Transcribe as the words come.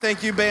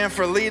Thank you, band,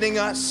 for leading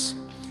us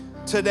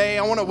today.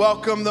 I want to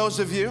welcome those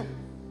of you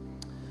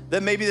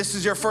that maybe this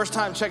is your first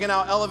time checking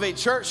out Elevate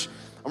Church.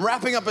 I'm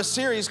wrapping up a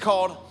series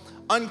called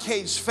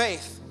Uncaged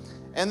Faith.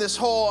 And this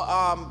whole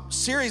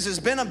series has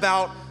been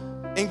about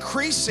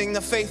increasing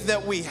the faith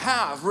that we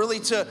have,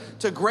 really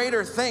to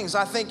greater things.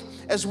 I think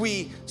as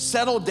we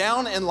settle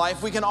down in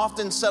life, we can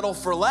often settle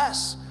for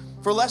less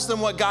than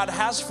what God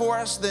has for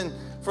us,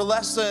 for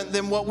less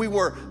than what we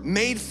were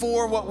made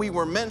for, what we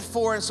were meant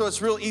for. And so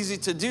it's real easy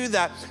to do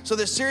that. So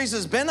this series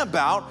has been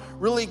about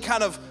really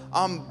kind of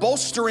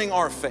bolstering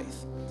our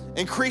faith,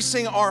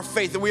 increasing our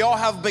faith. And we all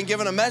have been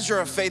given a measure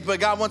of faith, but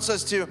God wants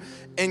us to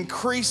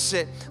increase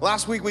it.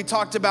 Last week we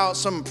talked about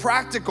some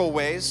practical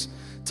ways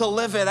to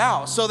live it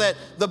out so that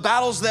the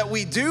battles that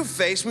we do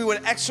face, we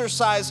would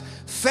exercise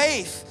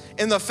faith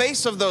in the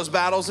face of those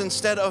battles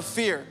instead of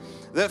fear.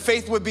 That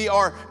faith would be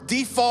our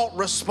default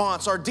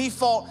response, our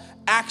default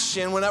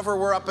action whenever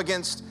we're up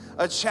against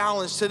a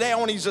challenge. Today I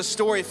want to use a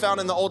story found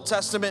in the Old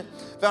Testament,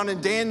 found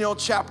in Daniel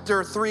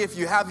chapter 3. If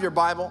you have your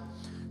Bible,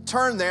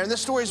 turn there. And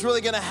this story is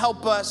really going to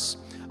help us,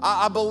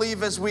 I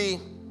believe, as we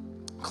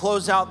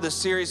close out this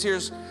series.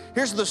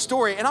 Here's the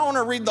story, and I want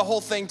to read the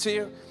whole thing to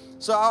you.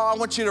 So I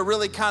want you to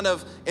really kind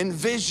of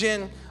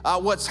envision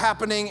what's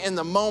happening in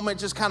the moment.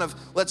 Just kind of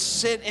let's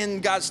sit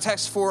in God's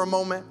text for a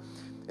moment.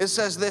 It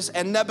says this,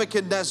 and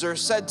Nebuchadnezzar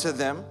said to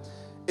them,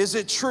 "Is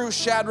it true,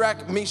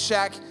 Shadrach,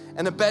 Meshach,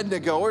 and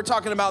Abednego?" We're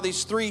talking about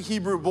these three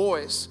Hebrew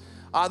boys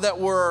that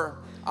were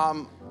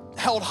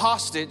held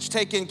hostage,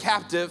 taken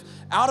captive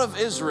out of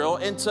Israel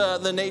into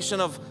the nation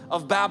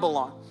of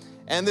Babylon.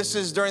 And this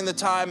is during the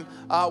time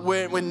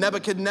when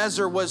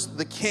Nebuchadnezzar was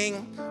the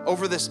king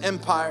over this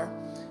empire.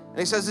 And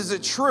he says, "Is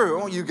it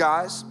true, you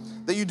guys,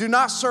 that you do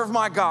not serve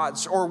my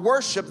gods or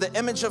worship the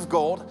image of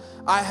gold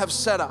I have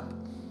set up?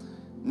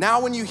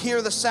 Now when you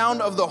hear the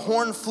sound of the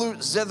horn,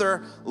 flute,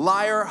 zither,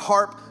 lyre,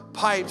 harp,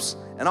 pipes,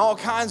 and all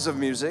kinds of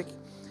music,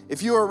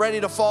 if you are ready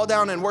to fall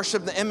down and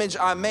worship the image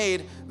I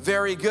made,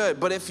 very good.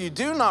 But if you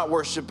do not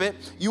worship it,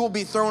 you will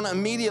be thrown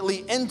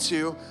immediately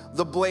into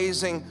the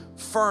blazing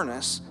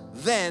furnace.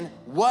 Then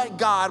what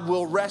God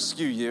will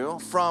rescue you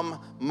from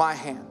my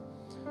hand?"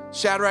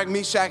 Shadrach,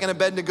 Meshach, and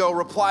Abednego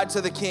replied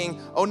to the king,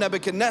 "O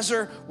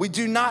Nebuchadnezzar, we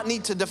do not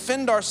need to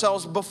defend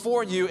ourselves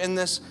before you in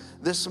this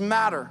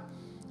matter.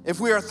 If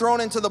we are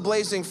thrown into the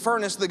blazing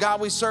furnace, the God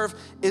we serve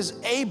is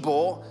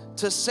able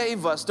to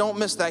save us." Don't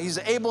miss that. He's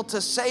able to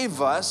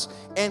save us,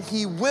 and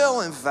he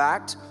will, in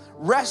fact,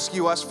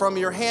 rescue us from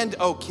your hand,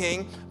 O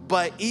king.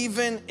 But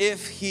even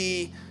if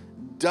he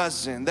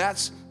doesn't,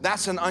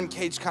 that's an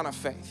uncaged kind of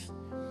faith.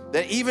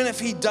 That even if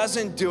he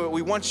doesn't do it,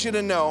 we want you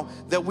to know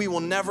that we will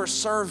never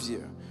serve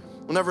you.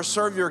 We'll never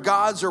serve your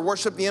gods or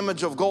worship the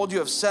image of gold you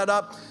have set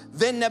up.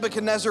 Then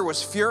Nebuchadnezzar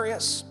was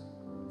furious,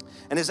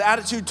 and his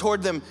attitude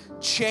toward them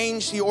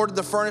changed. He ordered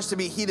the furnace to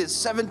be heated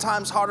 7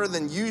 times hotter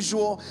than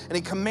usual, and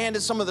he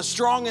commanded some of the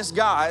strongest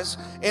guys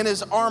in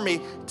his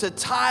army to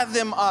tie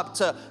them up,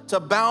 to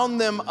bound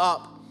them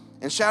up.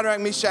 And Shadrach,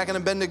 Meshach, and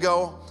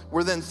Abednego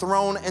were then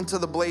thrown into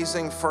the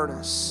blazing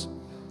furnace.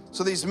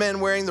 So these men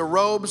wearing the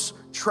robes,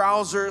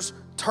 trousers,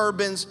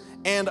 turbans,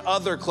 and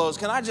other clothes.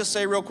 Can I just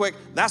say real quick,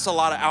 that's a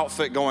lot of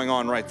outfit going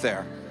on right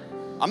there.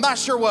 I'm not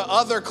sure what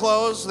other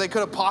clothes they could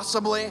have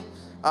possibly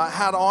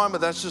had on, but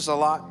that's just a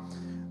lot.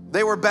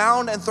 They were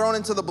bound and thrown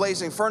into the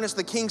blazing furnace.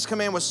 The king's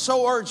command was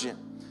so urgent,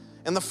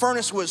 and the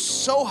furnace was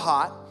so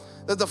hot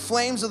that the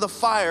flames of the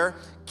fire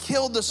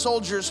killed the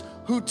soldiers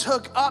who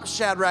took up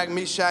Shadrach,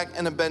 Meshach,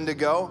 and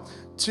Abednego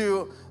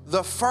to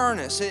the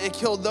furnace. It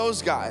killed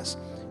those guys.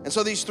 And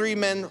so these 3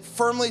 men,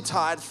 firmly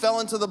tied, fell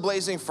into the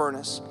blazing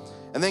furnace.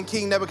 And then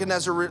King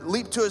Nebuchadnezzar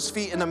leaped to his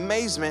feet in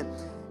amazement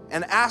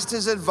and asked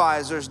his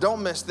advisors,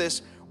 don't miss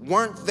this,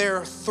 weren't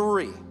there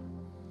 3?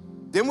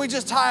 Didn't we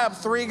just tie up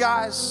 3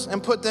 guys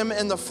and put them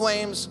in the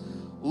flames?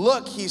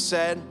 Look, he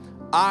said,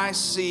 I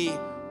see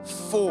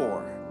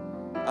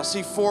 4. I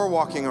see 4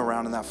 walking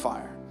around in that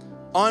fire,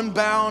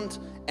 unbound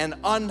and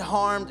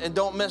unharmed. And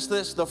don't miss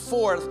this, the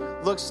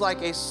 4th looks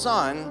like a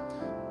son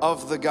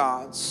of the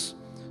gods.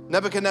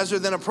 Nebuchadnezzar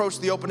then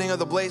approached the opening of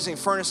the blazing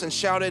furnace and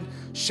shouted,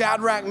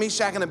 Shadrach,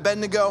 Meshach, and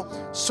Abednego,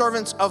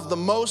 servants of the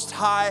Most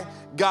High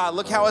God.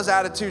 Look how his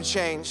attitude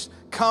changed.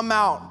 Come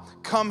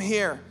out, come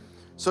here.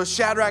 So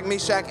Shadrach,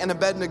 Meshach, and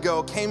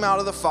Abednego came out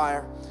of the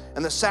fire,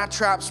 and the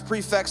satraps,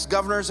 prefects,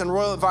 governors, and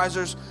royal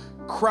advisors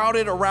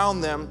crowded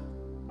around them,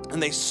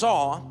 and they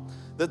saw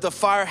that the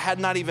fire had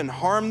not even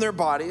harmed their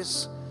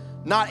bodies.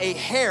 Not a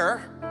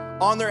hair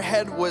on their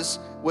head was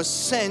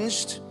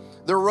singed.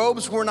 Their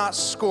robes were not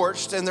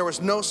scorched, and there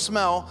was no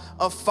smell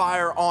of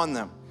fire on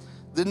them.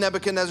 Then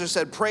Nebuchadnezzar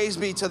said, Praise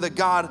be to the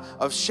God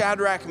of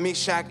Shadrach,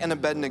 Meshach, and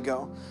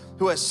Abednego,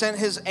 who has sent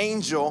his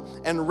angel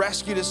and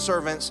rescued his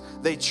servants.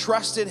 They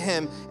trusted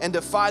him and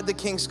defied the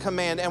king's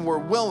command and were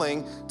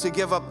willing to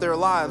give up their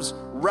lives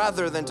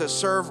rather than to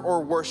serve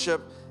or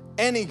worship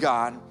any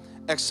God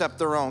except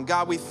their own.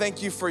 God, we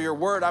thank you for your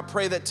word. I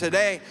pray that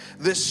today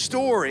this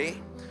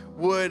story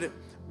would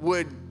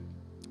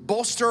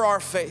bolster our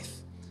faith.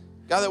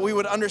 God, that we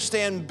would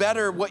understand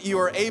better what you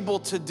are able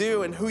to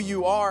do and who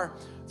you are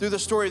through the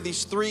story of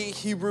these 3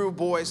 Hebrew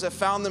boys that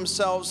found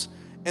themselves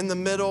in the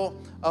middle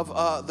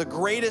of the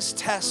greatest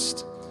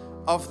test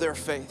of their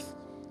faith.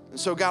 And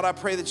so, God, I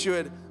pray that you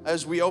would,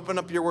 as we open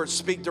up your word,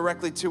 speak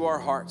directly to our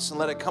hearts and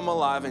let it come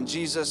alive. In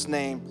Jesus'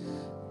 name,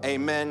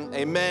 amen.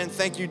 Amen.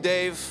 Thank you,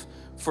 Dave,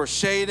 for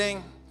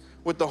shading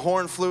with the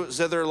horn, flute,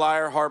 zither,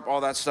 lyre, harp,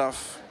 all that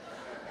stuff.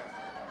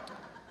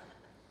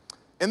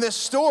 In this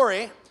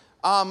story,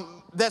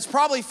 that's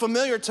probably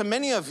familiar to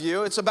many of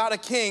you, it's about a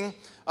king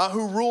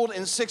who ruled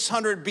in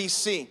 600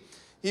 BC.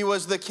 He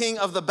was the king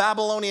of the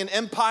Babylonian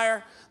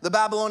Empire. The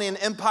Babylonian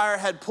Empire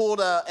had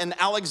pulled an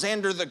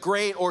Alexander the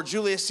Great, or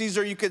Julius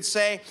Caesar, you could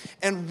say,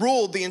 and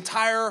ruled the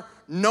entire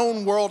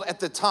known world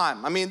at the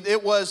time. I mean,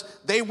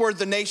 they were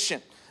the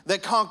nation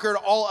that conquered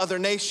all other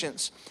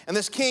nations. And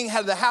this king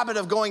had the habit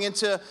of going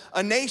into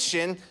a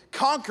nation,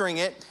 conquering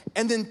it,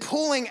 and then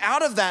pulling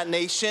out of that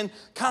nation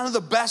kind of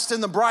the best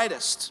and the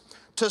brightest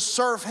to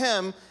serve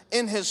him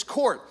in his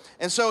court.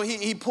 And so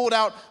he pulled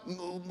out, a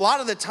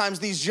lot of the times,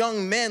 these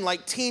young men,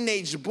 like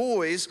teenage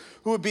boys,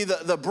 who would be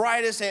the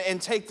brightest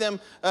and take them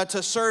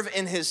to serve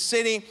in his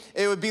city.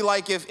 It would be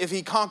like if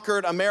he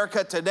conquered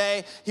America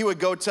today, he would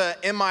go to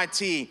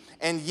MIT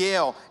and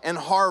Yale and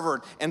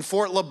Harvard and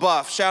Fort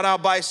LaBeouf, shout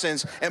out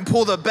Bisons, and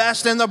pull the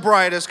best and the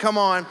brightest, come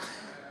on,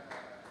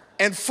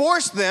 and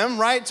force them,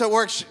 right, to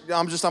work.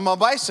 I'm a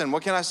Bison,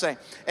 what can I say?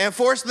 And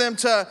force them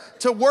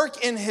to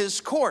work in his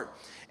court.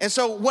 And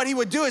so what he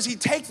would do is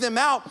he'd take them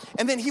out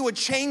and then he would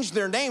change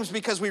their names,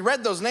 because we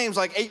read those names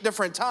like 8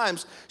 different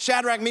times.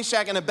 Shadrach,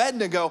 Meshach, and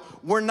Abednego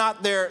were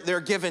not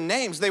their given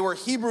names. They were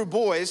Hebrew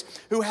boys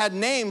who had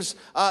names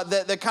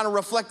that kind of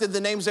reflected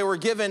the names they were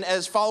given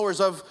as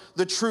followers of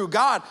the true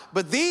God.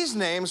 But these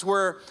names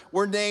were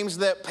names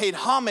that paid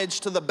homage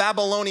to the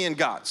Babylonian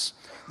gods,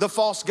 the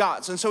false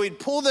gods. And so he'd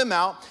pull them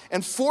out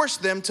and force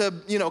them to,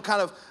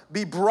 kind of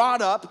be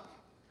brought up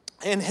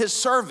in his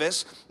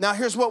service. Now,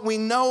 here's what we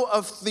know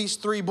of these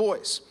 3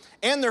 boys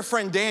and their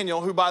friend Daniel,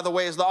 who, by the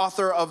way, is the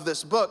author of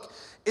this book,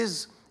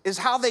 is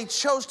how they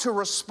chose to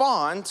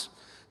respond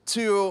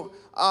to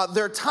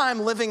their time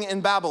living in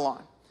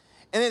Babylon.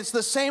 And it's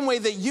the same way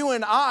that you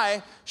and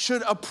I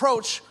should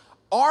approach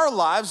our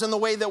lives in the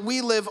way that we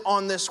live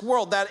on this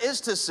world. That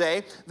is to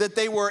say that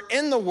they were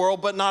in the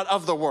world, but not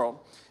of the world.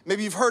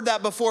 Maybe you've heard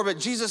that before, but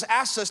Jesus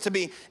asks us to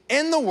be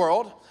in the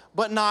world,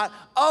 but not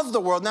of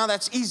the world. Now,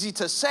 that's easy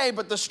to say,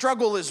 but the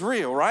struggle is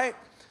real, right?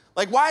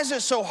 Like, why is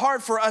it so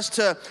hard for us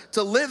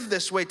to live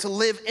this way, to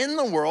live in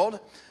the world,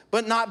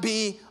 but not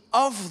be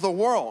of the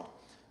world?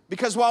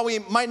 Because while we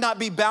might not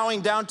be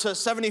bowing down to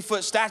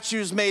 70-foot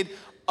statues made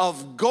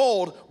of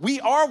gold, we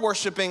are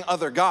worshiping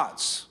other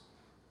gods.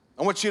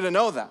 I want you to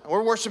know that.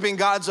 We're worshiping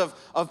gods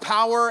of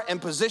power and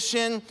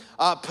position,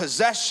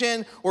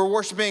 possession. We're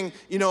worshiping,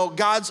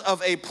 gods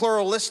of a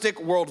pluralistic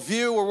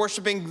worldview. We're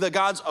worshiping the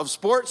gods of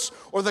sports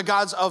or the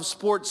gods of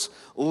sports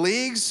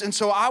leagues. And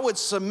so I would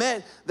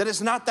submit that it's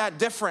not that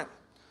different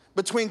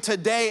between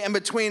today and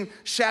between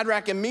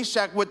Shadrach and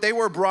Meshach, what they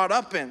were brought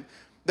up in.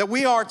 That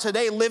we are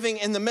today living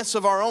in the midst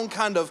of our own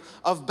kind of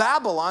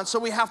Babylon. So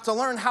we have to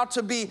learn how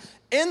to be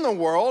in the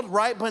world,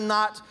 right, but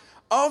not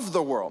of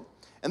the world.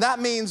 And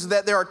that means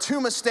that there are 2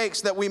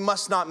 mistakes that we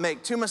must not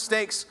make. 2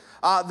 mistakes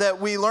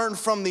that we learn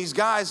from these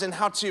guys and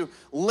how to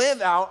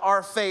live out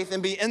our faith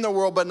and be in the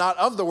world but not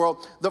of the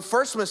world. The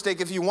first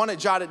mistake, if you want to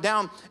jot it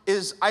down,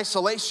 is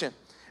isolation.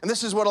 And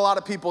this is what a lot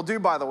of people do,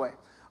 by the way.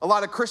 A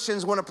lot of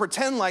Christians want to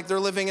pretend like they're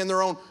living in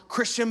their own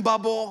Christian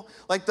bubble,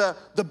 like the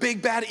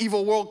big, bad,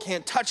 evil world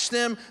can't touch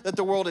them, that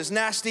the world is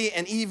nasty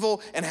and evil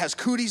and has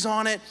cooties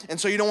on it, and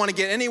so you don't want to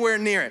get anywhere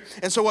near it.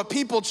 And so what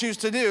people choose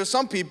to do,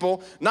 some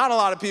people, not a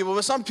lot of people,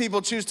 but some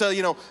people choose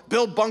to,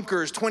 build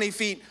bunkers 20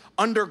 feet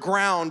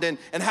underground and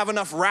have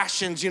enough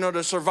rations,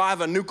 to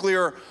survive a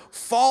nuclear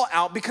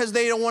fallout, because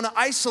they don't want to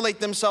isolate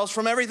themselves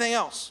from everything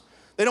else.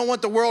 They don't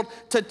want the world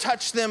to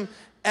touch them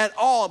at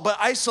all, but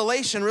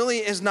isolation really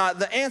is not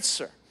the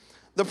answer.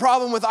 The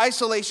problem with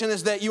isolation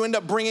is that you end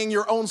up bringing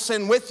your own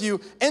sin with you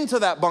into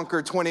that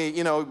bunker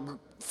 20,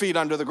 feet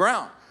under the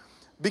ground,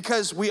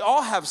 because we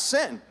all have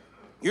sin.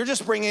 You're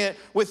just bringing it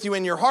with you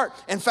in your heart.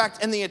 In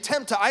fact, in the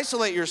attempt to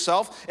isolate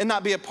yourself and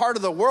not be a part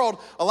of the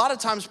world, a lot of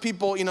times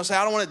people, say,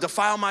 I don't want to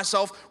defile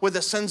myself with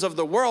the sins of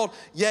the world,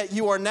 yet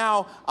you are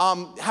now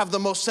have the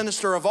most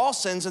sinister of all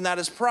sins, and that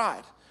is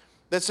pride.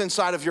 That's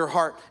inside of your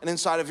heart and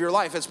inside of your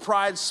life. It's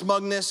pride,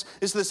 smugness.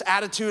 It's this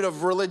attitude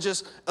of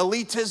religious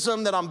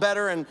elitism that I'm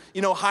better and,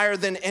 higher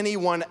than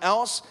anyone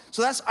else.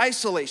 So that's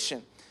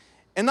isolation.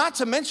 And not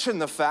to mention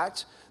the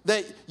fact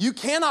that you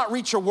cannot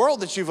reach a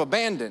world that you've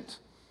abandoned.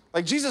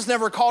 Like, Jesus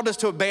never called us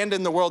to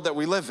abandon the world that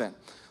we live in.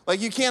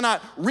 Like, you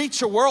cannot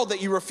reach a world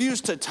that you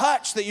refuse to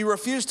touch, that you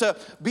refuse to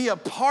be a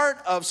part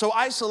of. So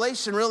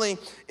isolation really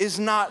is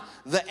not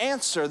the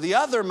answer. The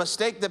other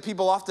mistake that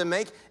people often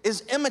make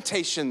is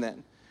imitation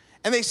then.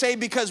 And they say,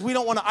 because we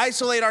don't want to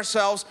isolate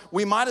ourselves,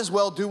 we might as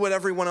well do what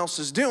everyone else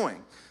is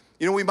doing.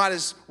 we might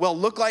as well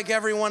look like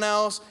everyone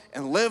else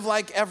and live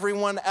like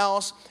everyone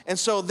else. And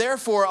so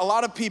therefore, a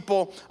lot of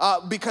people,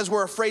 because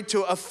we're afraid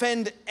to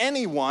offend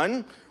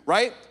anyone,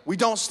 right? We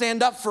don't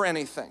stand up for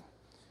anything.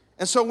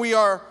 And so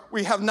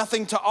we have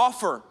nothing to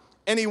offer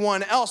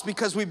anyone else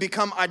because we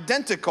become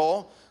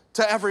identical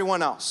to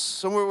everyone else.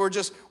 So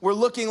we're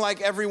looking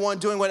like everyone,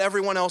 doing what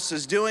everyone else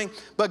is doing.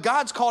 But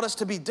God's called us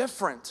to be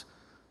different.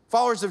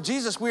 Followers of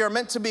Jesus, we are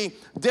meant to be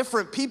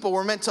different people.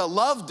 We're meant to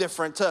love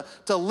different,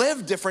 to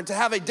live different, to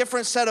have a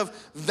different set of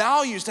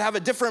values, to have a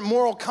different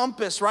moral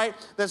compass, right?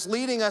 That's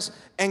leading us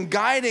and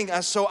guiding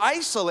us. So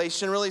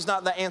isolation really is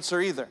not the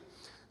answer either.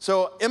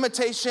 So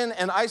imitation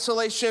and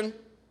isolation,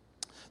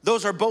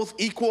 those are both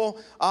equal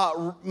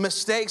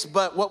mistakes,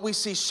 but what we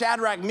see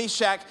Shadrach,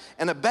 Meshach,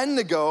 and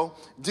Abednego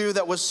do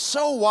that was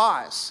so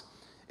wise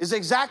is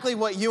exactly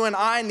what you and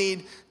I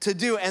need to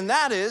do, and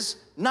that is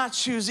not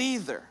choose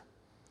either.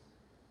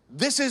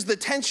 This is the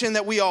tension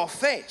that we all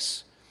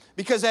face,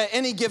 because at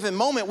any given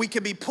moment, we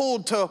could be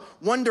pulled to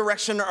one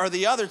direction or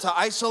the other, to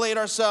isolate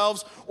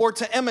ourselves or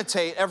to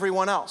imitate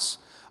everyone else.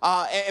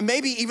 And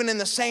maybe even in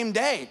the same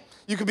day,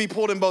 you could be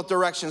pulled in both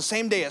directions.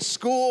 Same day at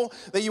school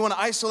that you want to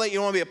isolate, you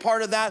don't want to be a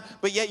part of that,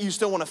 but yet you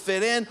still want to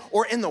fit in,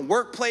 or in the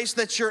workplace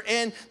that you're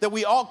in, that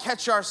we all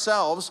catch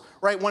ourselves,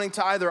 right, wanting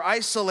to either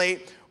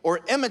isolate or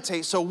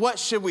imitate. So what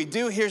should we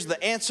do? Here's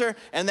the answer,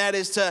 and that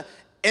is to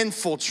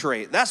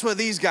infiltrate. That's what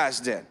these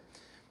guys did.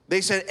 They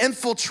said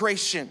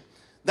infiltration.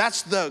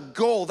 That's the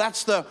goal.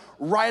 That's the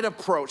right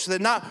approach. We're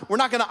not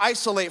going to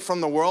isolate from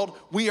the world.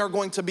 We are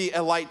going to be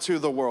a light to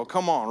the world.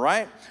 Come on,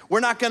 right? We're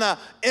not going to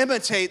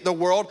imitate the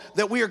world.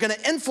 That we are going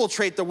to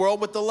infiltrate the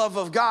world with the love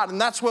of God. And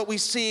that's what we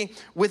see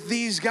with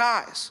these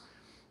guys.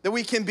 That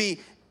we can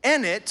be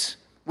in it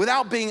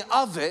without being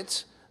of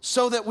it,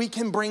 so that we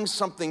can bring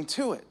something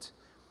to it.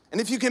 And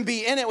if you can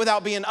be in it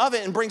without being of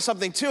it and bring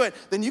something to it,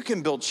 then you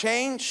can build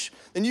change.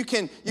 Then you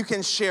can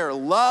share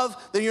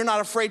love. Then you're not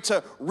afraid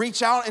to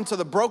reach out into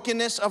the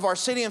brokenness of our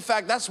city. In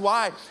fact, that's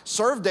why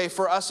Serve Day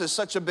for us is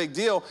such a big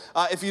deal.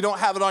 If you don't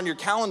have it on your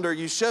calendar,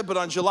 you should. But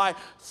on July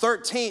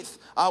 13th,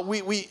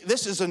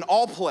 this is an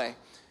all play.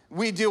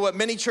 We do what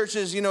many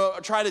churches,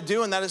 try to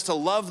do, and that is to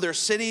love their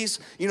cities,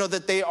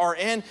 that they are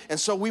in. And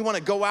so we want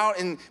to go out,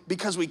 and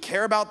because we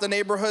care about the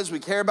neighborhoods, we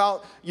care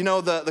about,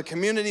 the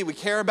community, we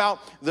care about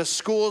the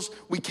schools,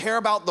 we care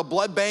about the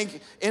blood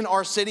bank in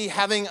our city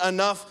having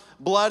enough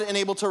blood and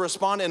able to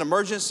respond in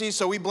emergencies.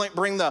 So we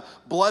bring the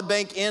blood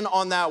bank in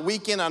on that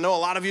weekend. I know a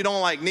lot of you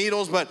don't like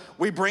needles, but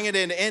we bring it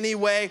in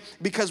anyway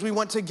because we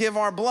want to give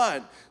our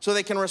blood so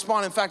they can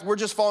respond. In fact, we're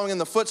just following in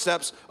the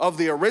footsteps of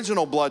the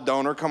original blood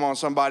donor. Come on,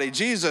 somebody.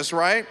 Jesus,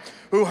 right?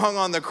 Who hung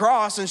on the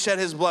cross and shed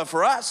his blood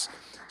for us.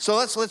 So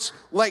let's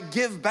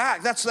give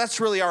back. That's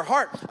really our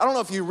heart. I don't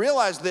know if you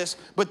realize this,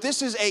 but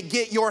this is a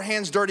get your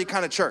hands dirty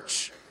kind of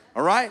church.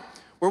 All right?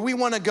 Where we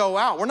want to go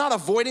out. We're not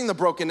avoiding the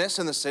brokenness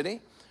in the city.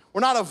 We're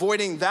not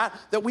avoiding that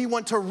we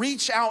want to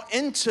reach out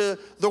into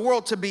the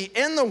world, to be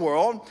in the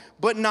world,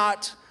 but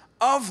not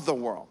of the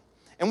world.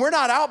 And we're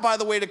not out, by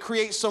the way, to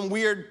create some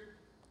weird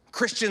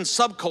Christian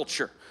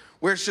subculture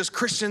where it's just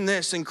Christian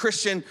this and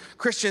Christian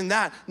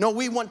that. No,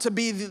 we want to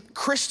be the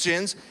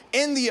Christians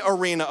in the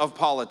arena of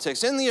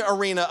politics, in the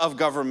arena of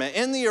government,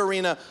 in the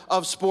arena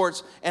of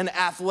sports and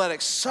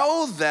athletics,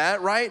 so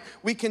that, right,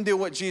 we can do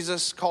what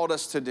Jesus called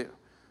us to do,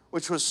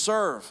 which was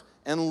serve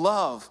and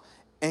love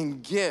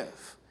and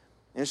give.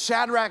 And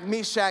Shadrach,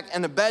 Meshach,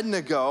 and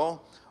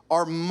Abednego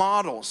are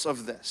models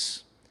of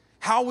this.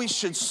 How we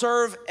should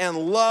serve and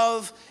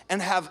love and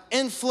have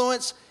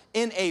influence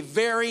in a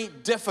very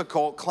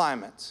difficult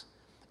climate,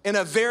 in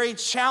a very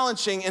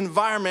challenging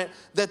environment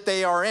that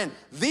they are in.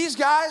 These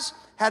guys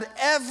had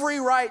every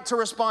right to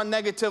respond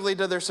negatively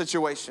to their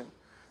situation.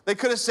 They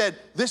could have said,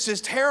 this is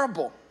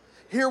terrible.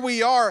 Here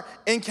we are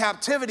in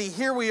captivity.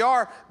 Here we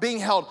are being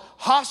held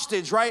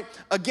hostage, right,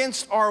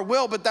 against our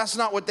will. But that's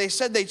not what they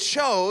said. They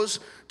chose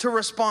to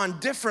respond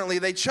differently.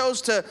 They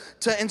chose to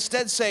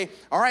instead say,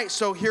 all right,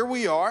 so here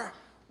we are.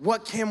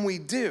 What can we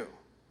do?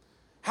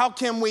 How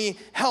can we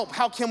help?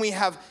 How can we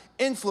have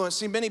influence?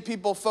 See, many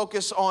people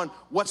focus on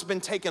what's been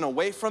taken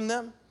away from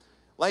them,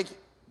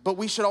 but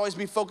we should always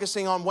be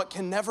focusing on what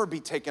can never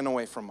be taken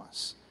away from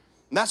us.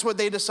 And that's what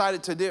they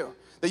decided to do.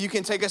 That you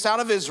can take us out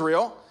of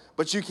Israel,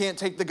 but you can't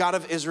take the God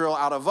of Israel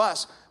out of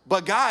us.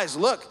 But guys,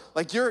 look,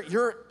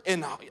 you're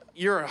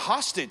a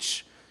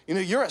hostage.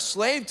 You're a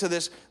slave to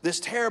this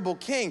terrible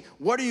king.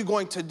 What are you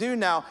going to do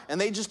now? And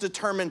they just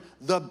determined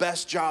the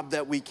best job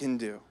that we can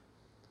do.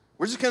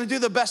 We're just going to do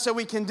the best that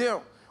we can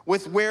do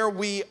with where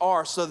we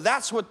are. So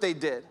that's what they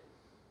did.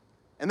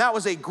 And that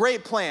was a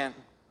great plan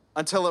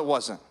until it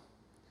wasn't.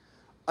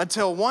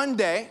 Until one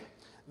day,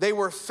 they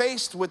were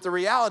faced with the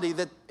reality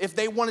that if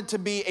they wanted to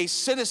be a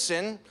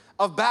citizen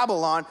of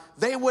Babylon,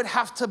 they would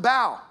have to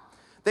bow.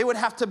 They would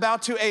have to bow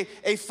to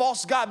a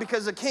false god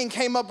because the king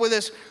came up with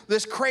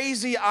this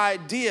crazy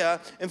idea.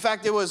 In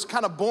fact, it was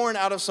kind of born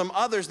out of some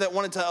others that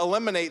wanted to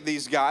eliminate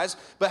these guys.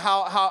 But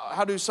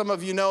how do some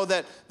of you know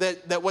that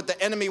what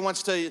the enemy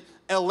wants to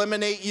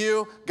eliminate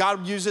you,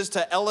 God uses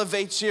to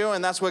elevate you,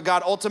 and that's what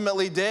God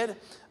ultimately did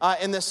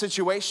in this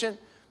situation.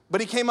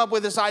 But he came up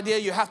with this idea,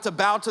 you have to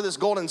bow to this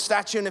golden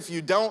statue, and if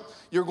you don't,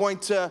 you're going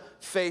to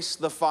face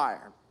the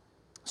fire.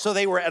 So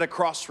they were at a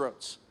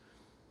crossroads.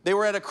 They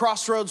were at a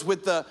crossroads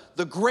with the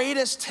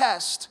greatest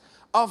test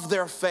of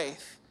their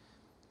faith.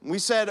 We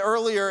said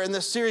earlier in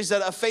this series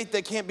that a faith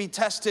that can't be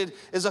tested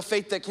is a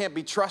faith that can't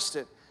be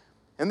trusted.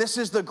 And this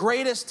is the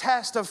greatest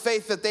test of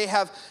faith that they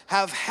have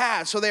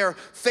had. So they are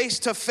face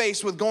to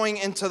face with going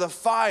into the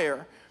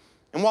fire.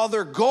 And while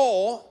their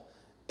goal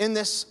in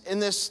this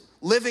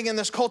living in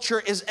this culture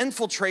is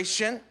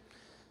infiltration,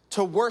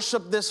 to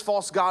worship this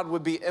false god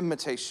would be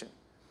imitation.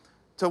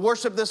 To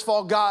worship this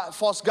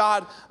false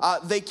god,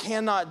 they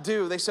cannot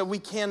do. They said, we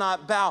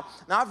cannot bow.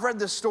 Now, I've read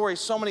this story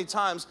so many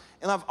times,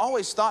 and I've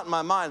always thought in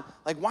my mind,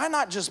 like, why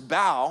not just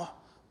bow,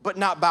 but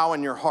not bow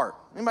in your heart?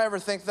 Anybody ever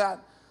think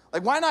that?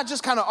 Like, why not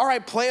just kind of, all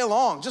right, play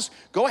along. Just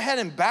go ahead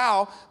and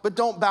bow, but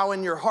don't bow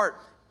in your heart.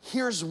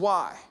 Here's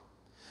why.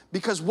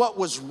 Because what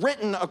was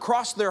written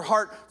across their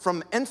heart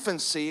from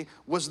infancy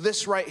was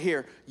this right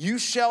here. You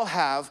shall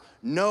have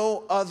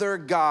no other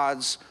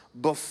gods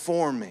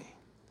before me.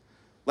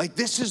 Like,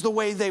 this is the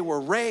way they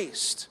were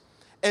raised.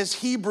 As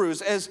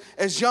Hebrews,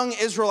 as young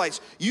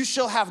Israelites, you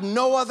shall have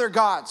no other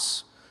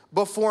gods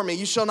before me.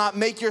 You shall not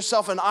make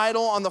yourself an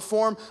idol on the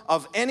form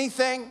of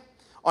anything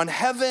on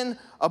heaven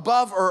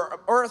above or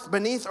earth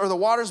beneath or the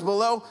waters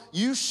below.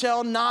 You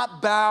shall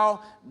not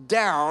bow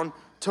down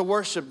to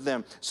worship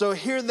them. So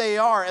here they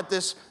are at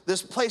this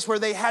place where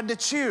they had to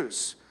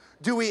choose.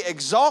 Do we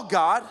exalt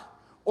God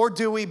or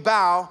do we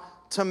bow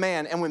to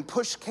man? And when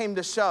push came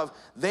to shove,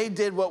 they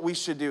did what we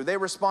should do. They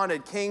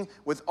responded, King,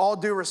 with all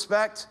due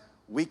respect,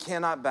 we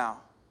cannot bow.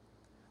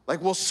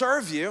 Like, we'll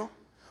serve you.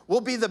 We'll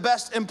be the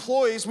best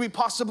employees we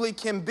possibly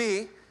can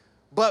be.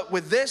 But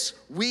with this,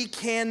 we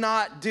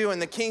cannot do.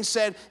 And the king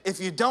said, if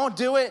you don't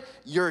do it,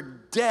 you're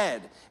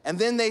dead. And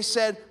then they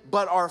said,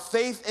 but our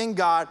faith in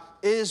God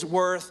is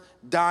worth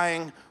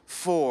dying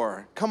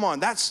for. Come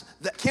on,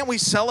 can't we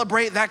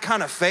celebrate that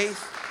kind of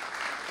faith?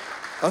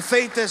 A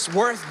faith that's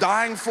worth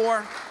dying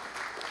for.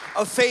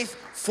 A faith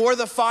for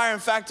the fire. In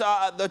fact,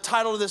 the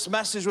title of this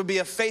message would be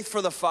A Faith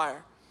for the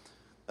Fire.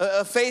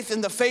 A faith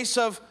in the face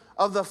of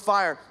the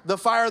fire. The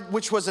fire,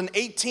 which was an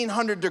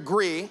 1800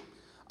 degree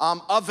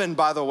oven,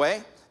 by the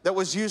way, that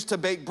was used to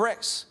bake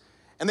bricks.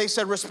 And they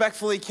said,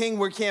 respectfully, King,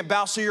 we can't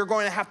bow, so you're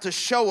going to have to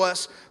show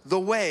us the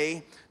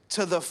way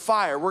to the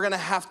fire. We're going to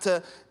have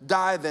to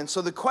dive in.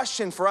 So the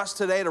question for us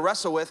today to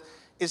wrestle with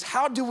is,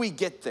 how do we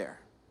get there?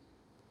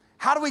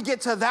 How do we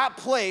get to that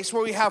place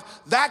where we have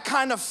that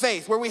kind of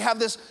faith, where we have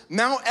this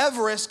Mount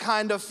Everest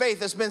kind of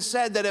faith? It's been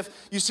said that if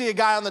you see a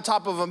guy on the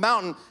top of a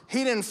mountain,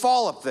 he didn't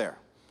fall up there.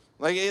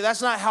 Like,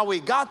 that's not how we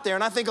got there.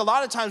 And I think a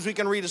lot of times we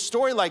can read a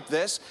story like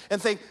this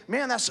and think,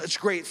 man, that's such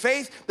great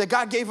faith, that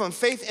God gave him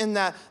faith in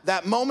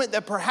that moment,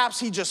 that perhaps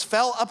he just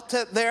fell up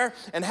to there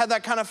and had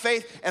that kind of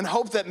faith and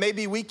hope that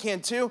maybe we can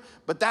too.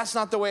 But that's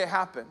not the way it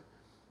happened.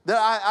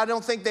 I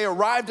don't think they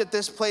arrived at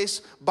this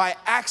place by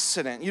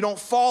accident. You don't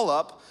fall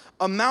up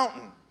a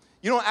mountain.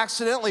 You don't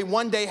accidentally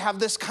one day have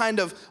this kind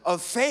of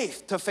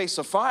faith to face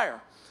a fire.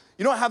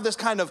 You don't have this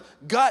kind of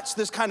guts,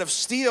 this kind of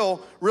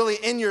steel really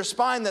in your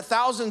spine that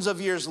thousands of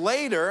years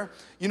later,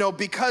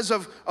 because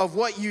of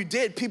what you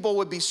did, people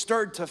would be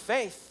stirred to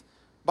faith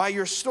by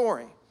your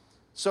story.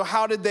 So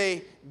how did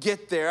they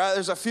get there?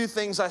 There's a few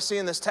things I see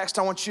in this text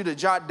I want you to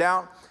jot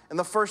down. And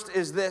the first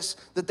is this,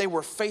 that they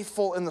were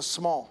faithful in the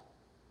small.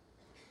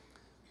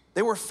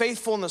 They were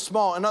faithful in the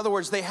small. In other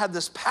words, they had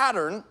this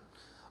pattern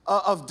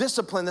of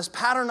discipline, this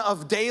pattern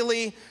of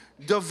daily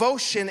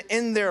devotion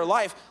in their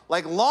life.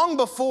 Like, long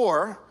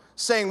before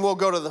saying we'll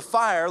go to the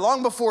fire,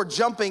 long before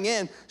jumping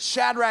in,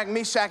 Shadrach,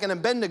 Meshach, and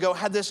Abednego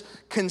had this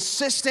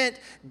consistent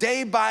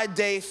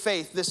day-by-day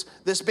faith,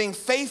 this being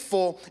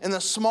faithful in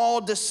the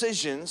small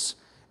decisions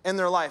in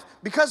their life.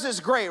 Because it's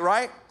great,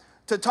 right?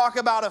 To talk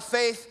about a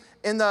faith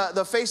in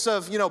the face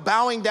of,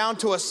 bowing down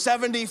to a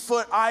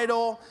 70-foot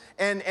idol,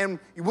 and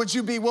would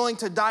you be willing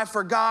to die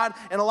for God?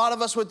 And a lot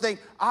of us would think,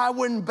 I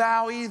wouldn't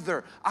bow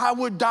either. I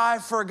would die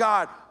for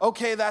God.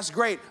 Okay, that's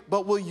great,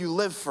 but will you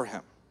live for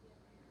him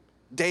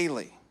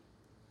daily?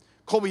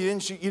 Colby, you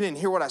didn't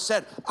hear what I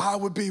said. I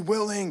would be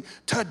willing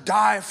to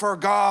die for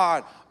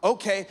God.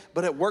 Okay,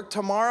 but at work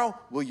tomorrow,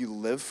 will you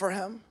live for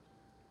him?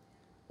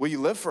 Will you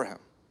live for him?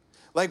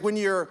 Like when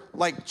you're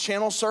like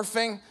channel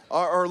surfing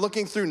or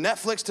looking through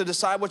Netflix to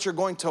decide what you're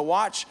going to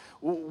watch,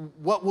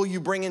 what will you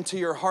bring into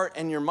your heart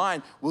and your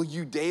mind? Will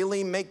you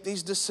daily make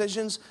these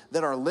decisions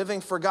that are living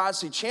for God?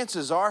 See,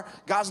 chances are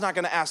God's not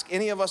going to ask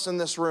any of us in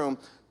this room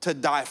to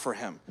die for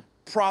him.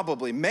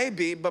 Probably,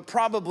 maybe, but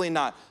probably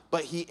not.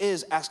 But he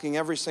is asking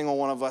every single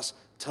one of us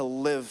to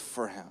live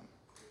for him.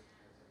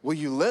 Will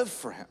you live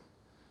for him?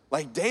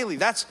 like daily?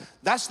 That's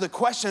the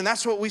question.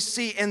 That's what we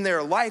see in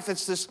their life.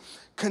 It's this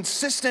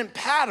consistent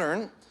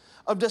pattern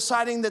of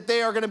deciding that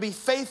they are going to be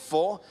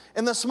faithful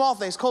in the small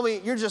things.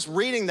 Colby, you're just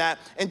reading that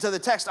into the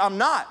text. I'm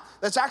not.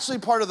 That's actually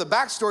part of the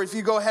backstory. If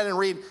you go ahead and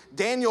read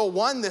Daniel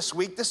 1 this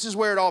week, this is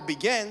where it all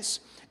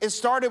begins. It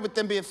started with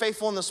them being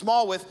faithful in the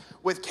small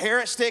with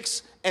carrot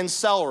sticks and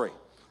celery,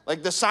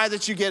 like the side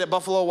that you get at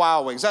Buffalo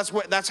Wild Wings.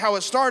 That's how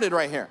it started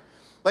right here.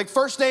 Like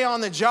first day on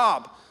the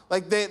job,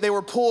 like they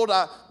were pulled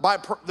by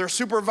their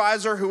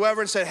supervisor,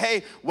 whoever, and said,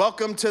 hey,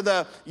 welcome to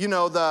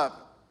the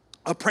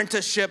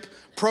apprenticeship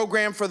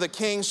program for the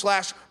king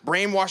 /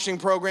 brainwashing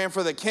program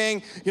for the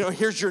king.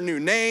 Here's your new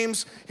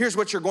names. Here's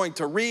what you're going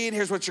to read.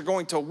 Here's what you're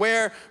going to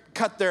wear,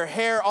 cut their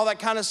hair, all that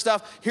kind of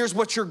stuff. Here's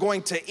what you're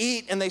going to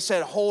eat. And they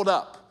said, hold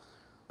up.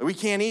 We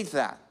can't eat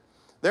that.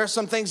 There are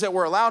some things that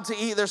we're allowed to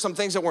eat. There's some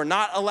things that we're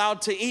not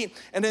allowed to eat.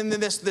 And then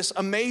this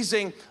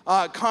amazing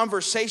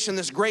conversation,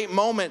 this great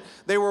moment,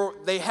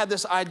 they had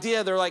this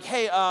idea. They're like,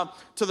 hey,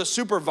 to the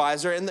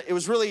supervisor, and it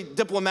was really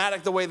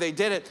diplomatic the way they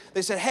did it.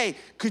 They said, hey,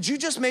 could you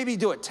just maybe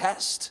do a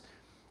test?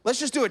 Let's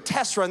just do a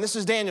test run. This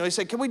is Daniel. He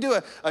said, can we do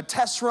a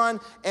test run?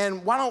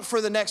 And why don't for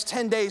the next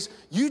 10 days,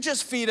 you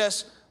just feed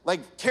us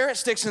like carrot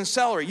sticks and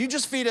celery. You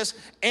just feed us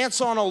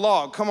ants on a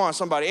log. Come on,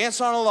 somebody,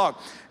 ants on a log.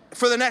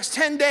 For the next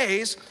 10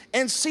 days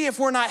and see if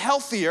we're not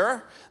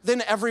healthier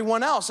than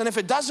everyone else. And if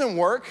it doesn't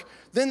work,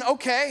 then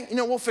okay,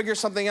 we'll figure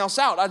something else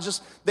out.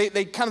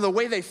 They kind of the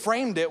way they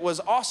framed it was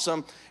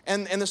awesome.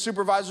 And the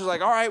supervisor's like,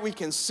 all right, we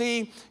can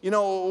see,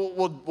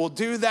 we'll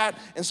do that.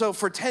 And so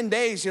for 10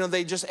 days,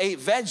 they just ate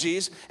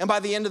veggies. And by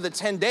the end of the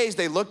 10 days,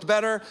 they looked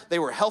better, they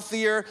were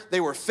healthier,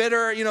 they were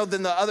fitter,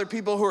 than the other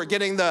people who are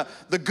getting the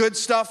good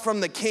stuff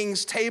from the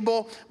king's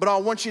table. But all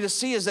I want you to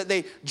see is that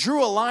they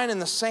drew a line in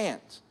the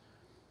sand.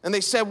 And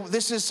they said,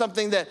 this is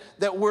something that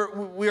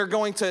we are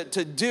going to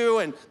do,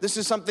 and this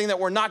is something that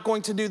we're not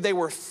going to do. They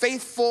were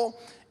faithful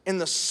in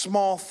the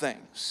small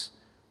things.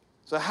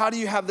 So how do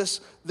you have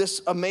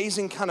this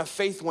amazing kind of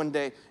faith one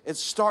day? It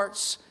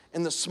starts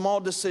in the small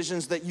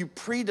decisions that you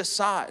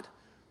pre-decide,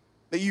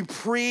 that you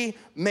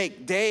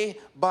pre-make day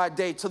by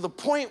day, to the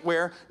point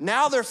where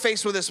now they're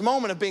faced with this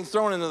moment of being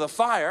thrown into the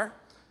fire,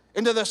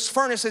 into this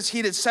furnace that's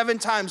heated 7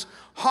 times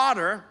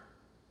hotter.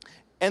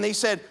 And they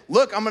said,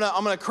 look, I'm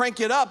gonna crank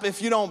it up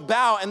if you don't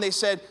bow. And they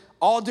said,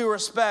 all due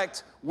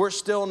respect, we're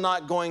still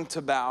not going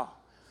to bow.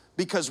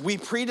 Because we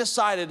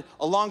pre-decided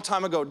a long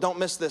time ago, don't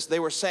miss this,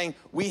 they were saying,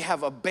 we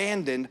have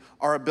abandoned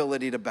our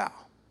ability to bow.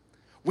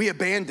 We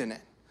abandon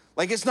it.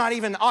 Like it's not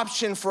even an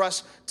option for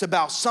us to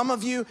bow. Some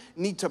of you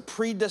need to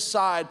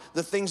pre-decide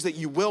the things that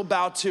you will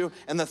bow to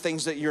and the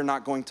things that you're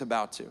not going to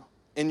bow to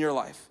in your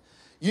life.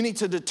 You need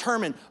to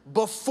determine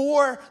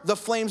before the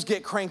flames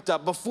get cranked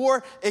up,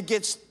 before it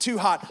gets too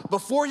hot,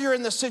 before you're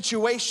in the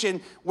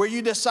situation where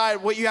you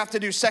decide what you have to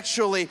do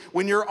sexually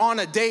when you're on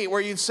a date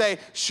where you'd say,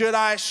 should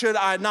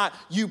I not?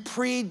 You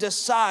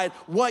pre-decide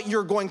what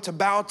you're going to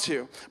bow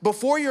to.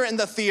 Before you're in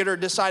the theater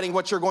deciding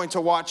what you're going to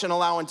watch and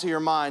allow into your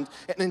mind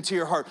and into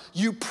your heart,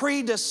 you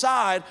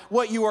pre-decide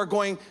what you are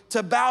going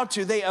to bow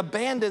to. They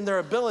abandoned their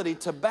ability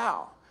to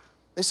bow.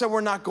 They said,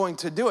 we're not going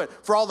to do it.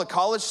 For all the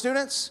college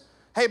students,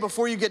 hey,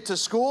 before you get to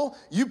school,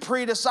 you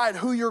pre-decide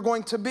who you're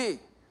going to be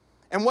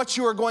and what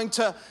you are going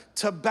to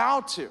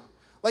bow to.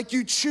 Like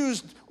you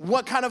choose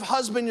what kind of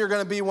husband you're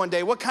going to be one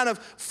day, what kind of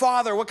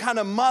father, what kind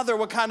of mother,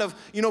 what kind of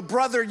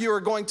brother you are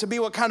going to be,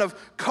 what kind of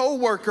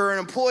coworker and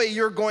employee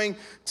you're going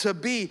to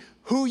be,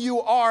 who you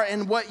are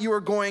and what you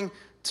are going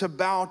to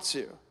bow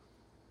to.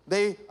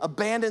 They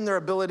abandoned their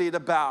ability to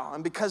bow,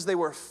 and because they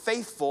were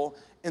faithful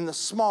in the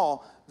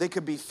small, they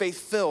could be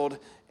faith-filled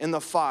in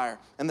the fire.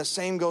 And the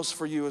same goes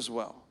for you as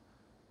well.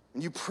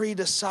 And you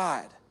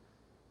pre-decide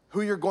who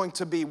you're going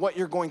to be, what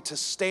you're going to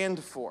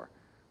stand for.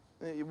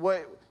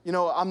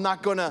 I'm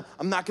not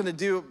gonna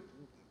do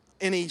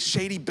any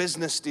shady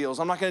business deals.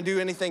 I'm not gonna do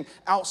anything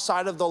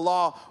outside of the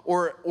law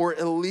or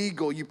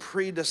illegal. You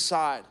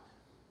pre-decide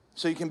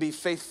so you can be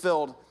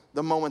faith-filled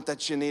the moment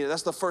that you need it.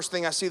 That's the first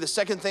thing I see. The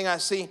second thing I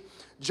see,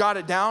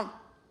 jotted down,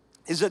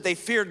 is that they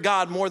feared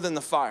God more than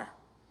the fire.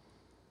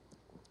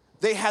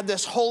 They had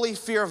this holy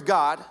fear of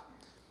God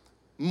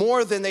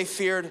more than they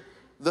feared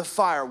the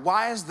fire.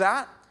 Why is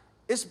that?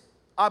 It's,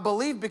 I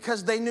believe,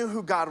 because they knew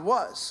who God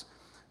was.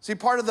 See,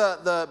 part of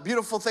the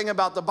beautiful thing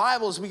about the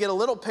Bible is we get a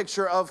little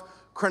picture of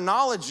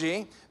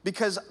chronology,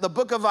 because the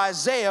book of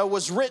Isaiah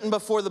was written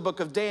before the book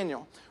of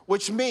Daniel,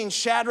 which means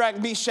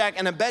Shadrach, Meshach,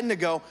 and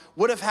Abednego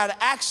would have had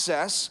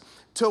access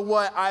to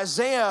what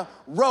Isaiah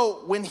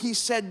wrote when he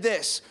said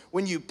this: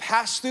 when you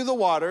pass through the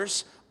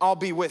waters, I'll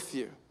be with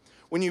you.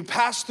 When you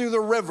pass through the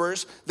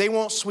rivers, they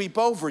won't sweep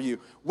over you.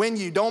 When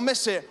you, don't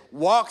miss it,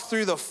 walk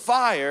through the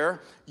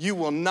fire, you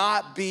will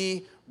not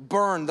be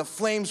burned. The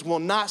flames will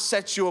not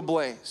set you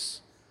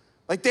ablaze.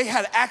 Like they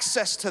had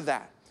access to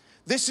that.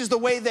 This is the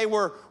way they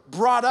were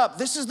brought up.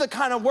 This is the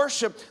kind of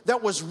worship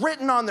that was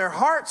written on their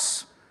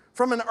hearts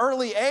from an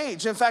early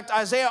age. In fact,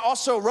 Isaiah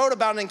also wrote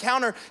about an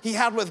encounter he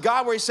had with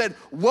God where he said,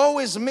 woe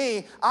is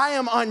me, I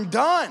am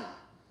undone.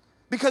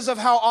 because of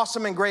how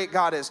awesome and great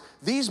God is.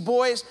 These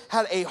boys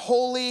had a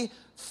holy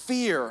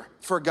fear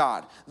for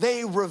God.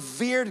 They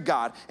revered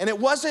God. And it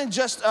wasn't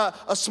just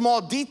a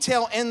small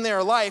detail in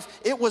their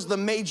life, it was the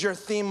major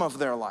theme of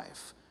their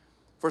life.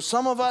 For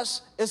some of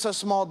us, it's a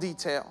small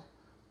detail.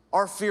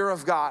 Our fear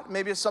of God.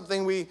 Maybe it's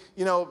something we,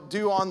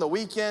 do on the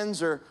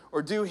weekends or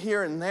do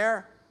here and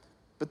there.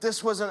 But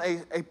this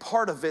wasn't a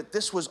part of it.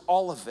 This was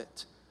all of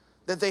it.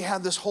 That they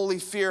had this holy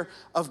fear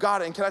of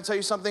God. And can I tell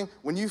you something?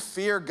 When you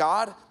fear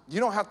God, you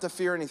don't have to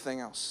fear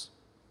anything else.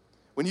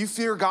 When you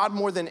fear God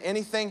more than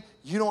anything,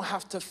 you don't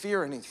have to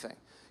fear anything.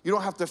 You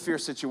don't have to fear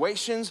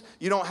situations.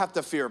 You don't have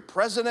to fear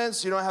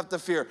presidents. You don't have to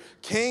fear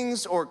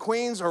kings or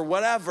queens or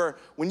whatever.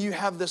 When you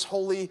have this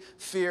holy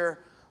fear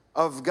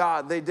of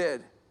God, they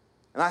did.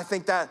 And I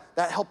think that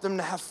helped them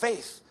to have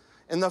faith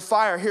in the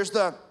fire. Here's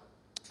the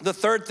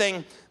third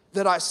thing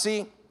that I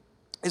see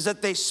is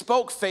that they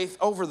spoke faith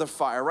over the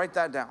fire. Write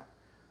that down.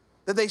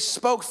 That they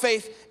spoke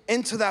faith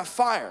into that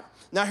fire.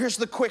 Now here's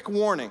the quick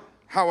warning,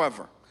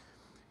 however.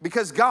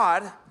 Because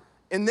God,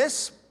 in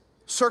this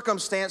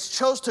circumstance,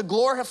 chose to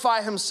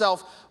glorify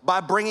himself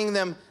by bringing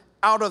them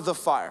out of the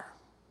fire.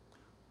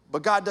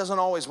 But God doesn't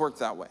always work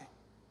that way.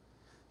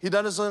 He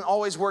doesn't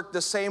always work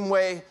the same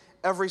way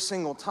every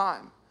single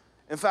time.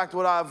 In fact,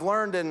 what I've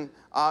learned in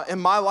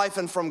my life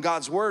and from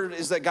God's word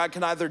is that God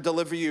can either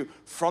deliver you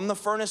from the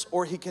furnace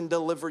or he can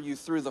deliver you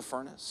through the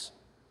furnace.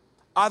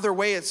 Either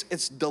way,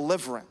 it's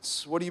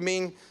deliverance. What do you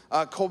mean,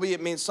 Colby?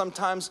 It means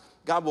sometimes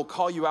God will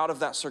call you out of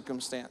that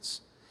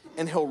circumstance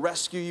and he'll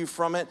rescue you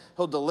from it.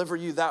 He'll deliver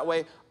you that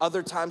way.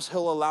 Other times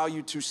he'll allow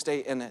you to stay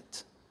in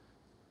it.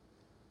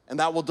 And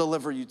that will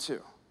deliver you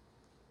too.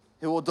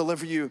 He will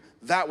deliver you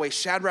that way.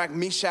 Shadrach,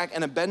 Meshach,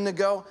 and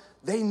Abednego,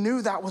 they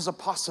knew that was a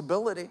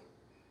possibility.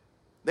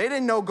 They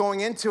didn't know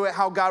going into it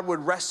how God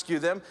would rescue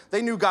them.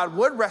 They knew God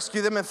would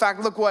rescue them. In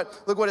fact, look what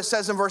it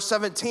says in verse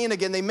 17.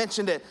 Again, they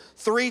mentioned it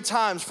 3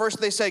 times.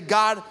 First, they say,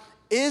 God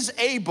is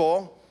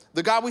able.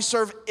 The God we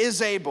serve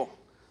is able.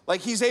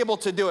 Like he's able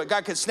to do it.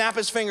 God could snap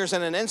his fingers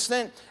in an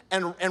instant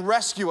and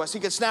rescue us. He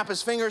could snap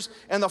his fingers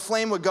and the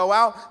flame would go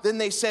out. Then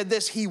they said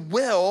this, he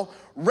will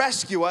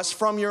rescue us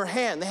from your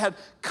hand. They had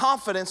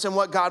confidence in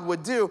what God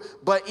would do.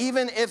 But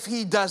even if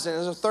he doesn't,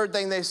 there's a third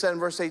thing they said in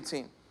verse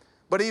 18.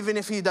 But even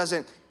if he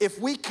doesn't, if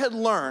we could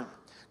learn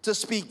to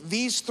speak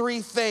these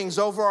 3 things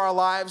over our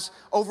lives,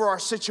 over our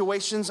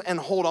situations, and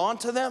hold on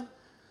to them,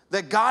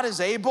 that God is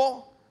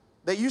able,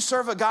 that you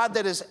serve a God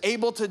that is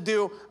able to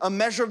do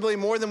immeasurably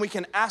more than we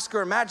can ask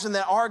or imagine,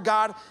 that our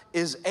God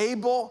is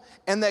able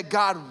and that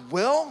God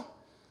will.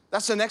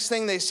 That's the next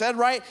thing they said,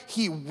 right?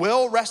 He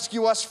will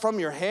rescue us from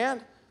your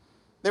hand.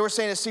 They were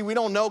saying, see, we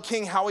don't know,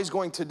 King, how he's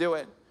going to do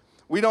it.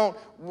 We don't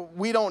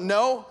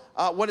know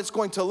what it's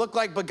going to look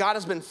like, but God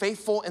has been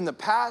faithful in the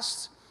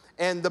past,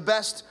 and the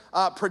best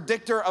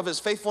predictor of his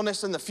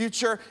faithfulness in the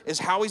future is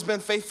how he's been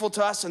faithful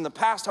to us in the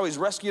past, how he's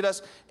rescued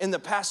us in the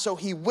past, so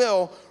he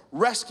will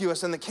rescue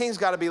us. And the king's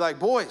got to be like,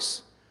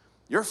 boys,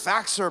 your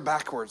facts are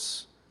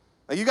backwards.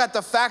 Now, you got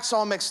the facts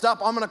all mixed up.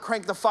 I'm going to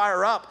crank the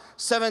fire up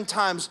 7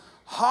 times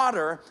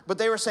hotter, but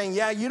they were saying,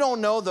 yeah, you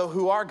don't know, though,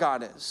 who our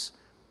God is.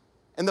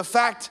 And the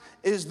fact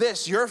is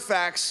this, your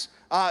facts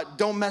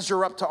don't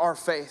measure up to our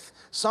faith.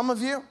 Some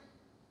of you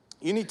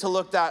need to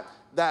look that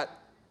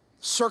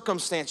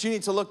circumstance. You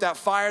need to look that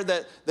fire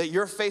that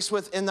you're faced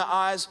with in the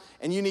eyes,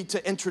 and you need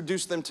to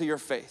introduce them to your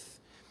faith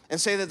and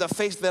say that the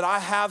faith that I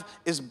have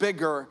is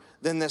bigger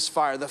than this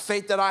fire. The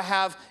faith that I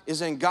have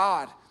is in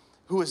God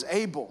who is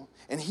able,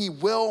 and he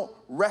will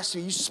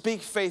rescue. You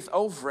speak faith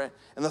over it.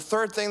 And the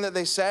third thing that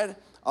they said,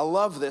 I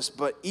love this,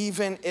 but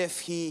even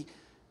if he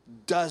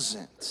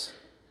doesn't,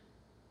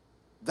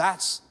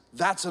 that's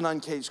an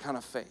uncaged kind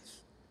of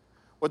faith.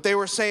 What they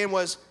were saying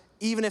was,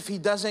 even if he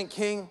doesn't,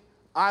 King,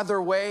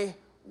 either way,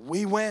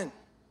 we win.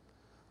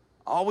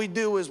 All we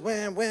do is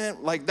win.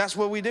 Like, that's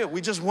what we do.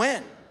 We just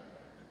win.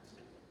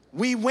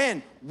 We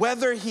win.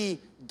 Whether he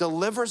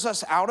delivers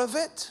us out of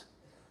it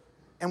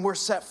and we're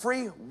set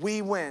free,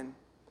 we win.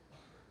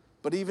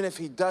 But even if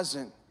he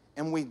doesn't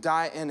and we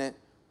die in it,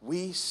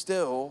 we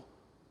still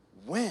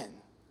win.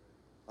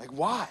 Like,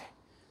 why?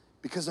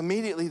 Because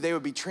immediately they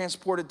would be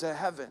transported to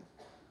heaven,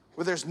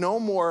 where there's no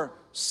more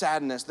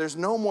sadness, there's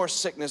no more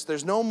sickness,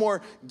 there's no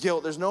more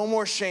guilt, there's no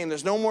more shame,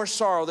 there's no more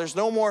sorrow, there's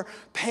no more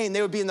pain.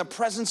 They would be in the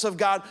presence of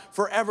God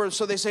forever.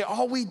 So they say,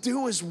 all we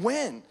do is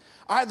win.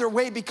 Either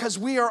way, because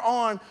we are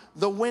on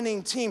the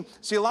winning team.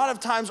 See, a lot of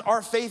times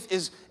our faith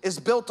is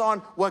built on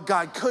what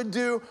God could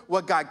do,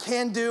 what God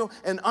can do.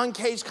 An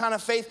uncaged kind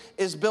of faith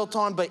is built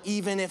on, but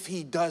even if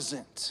he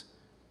doesn't,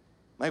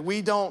 like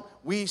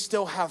we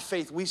still have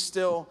faith. We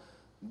still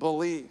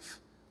believe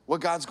what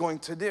God's going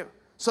to do.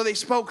 So they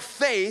spoke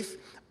faith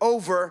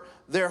over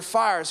their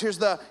fires. Here's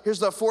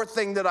the fourth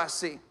thing that I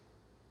see,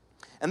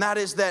 and that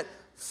is that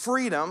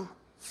freedom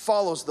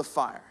follows the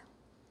fire.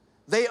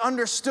 They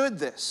understood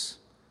this,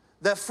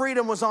 that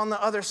freedom was on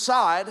the other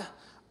side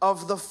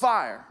of the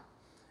fire.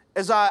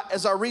 As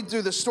I read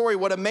through the story,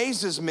 what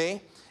amazes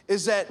me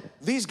is that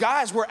these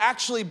guys were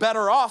actually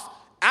better off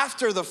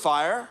after the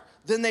fire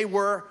than they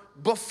were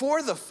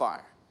before the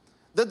fire.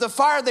 That the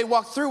fire they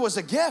walked through was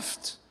a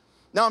gift.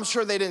 Now, I'm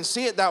sure they didn't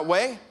see it that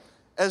way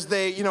as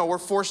they, were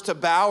forced to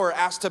bow or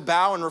asked to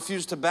bow and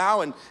refused to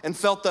bow and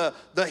felt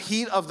the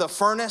heat of the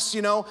furnace,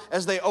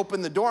 as they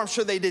opened the door. I'm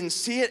sure they didn't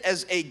see it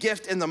as a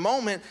gift in the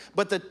moment,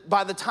 but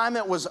by the time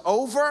it was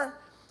over,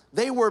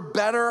 they were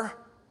better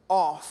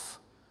off.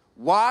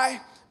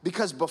 Why?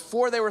 Because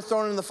before they were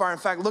thrown in the fire, in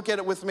fact, look at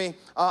it with me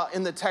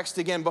in the text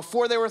again.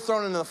 Before they were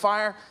thrown into the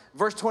fire,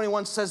 verse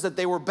 21 says that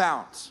they were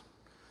bound.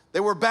 They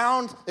were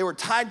bound, they were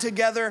tied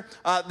together,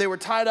 they were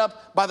tied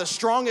up by the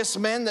strongest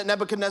men that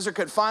Nebuchadnezzar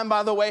could find,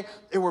 by the way.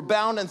 They were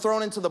bound and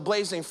thrown into the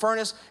blazing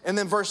furnace. And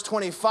then verse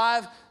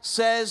 25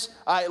 says,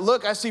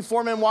 look, I see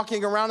 4 men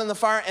walking around in the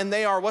fire, and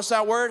they are, what's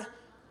that word?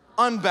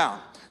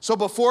 Unbound. So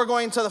before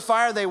going to the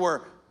fire, they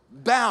were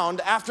bound.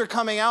 After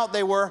coming out,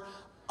 they were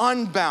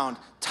unbound.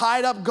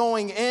 Tied up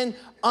going in,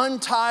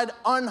 untied,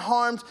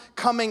 unharmed,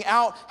 coming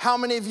out. How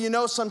many of you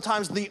know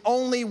sometimes the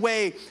only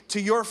way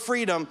to your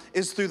freedom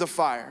is through the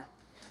fire?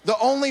 The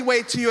only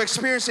way to you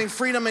experiencing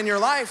freedom in your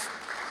life.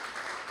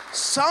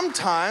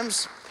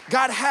 Sometimes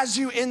God has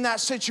you in that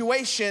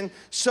situation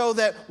so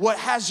that what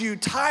has you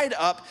tied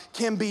up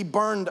can be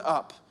burned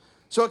up.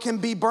 So it can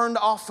be burned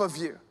off of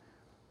you.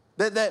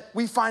 That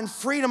we find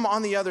freedom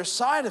on the other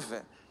side of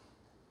it.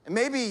 And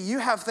maybe you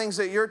have things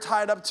that you're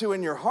tied up to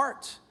in your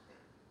heart.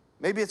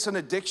 Maybe it's an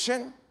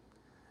addiction.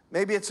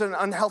 Maybe it's an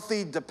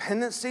unhealthy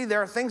dependency.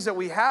 There are things that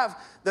we have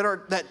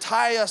that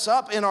tie us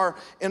up in our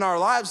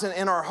lives and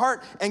in our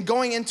heart. And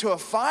going into a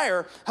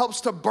fire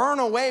helps to burn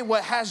away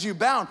what has you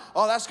bound.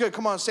 Oh, that's good.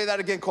 Come on, say that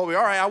again, Colby.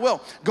 All right, I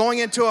will. Going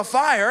into a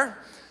fire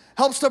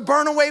helps to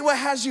burn away what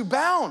has you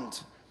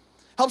bound.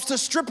 Helps to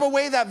strip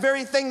away that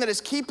very thing that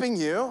is keeping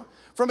you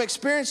from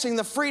experiencing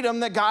the freedom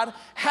that God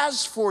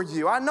has for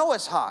you. I know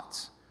it's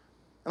hot.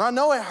 And I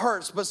know it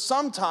hurts, but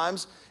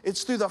sometimes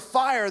it's through the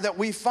fire that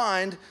we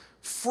find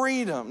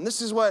freedom.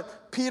 This is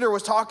what Peter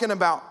was talking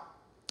about,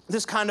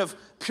 this kind of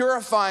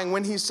purifying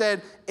when he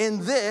said,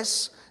 in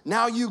this,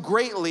 now you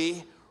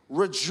greatly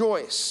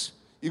rejoice.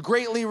 You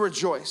greatly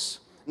rejoice.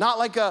 Not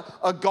like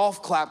a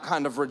golf clap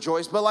kind of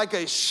rejoice, but like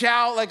a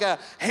shout, like a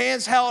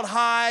hands held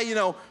high,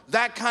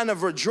 that kind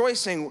of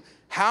rejoicing.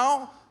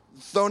 How?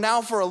 Though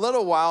now for a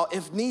little while,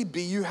 if need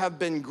be, you have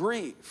been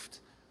grieved.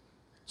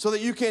 So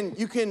that you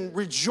can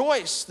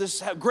rejoice,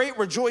 this great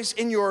rejoice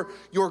in your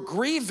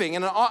grieving.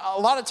 And a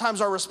lot of times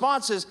our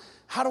response is,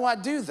 how do I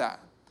do that?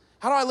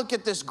 How do I look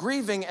at this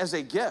grieving as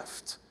a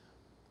gift?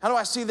 How do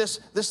I see this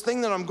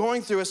thing that I'm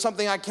going through as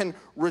something I can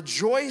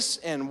rejoice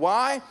in?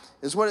 Why?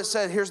 Is what it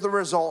said. Here's the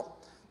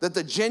result. That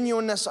the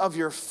genuineness of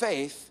your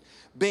faith,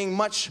 being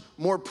much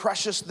more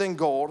precious than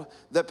gold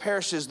that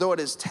perishes, though it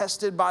is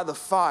tested by the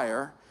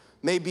fire,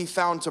 may be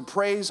found to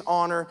praise,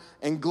 honor,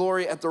 and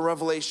glory at the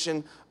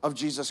revelation of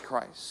Jesus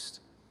Christ.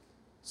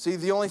 See,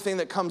 the only thing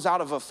that comes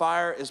out of a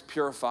fire is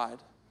purified.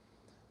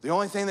 The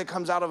only thing that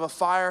comes out of a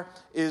fire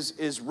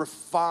is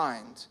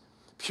refined.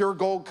 Pure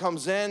gold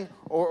comes in,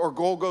 or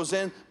gold goes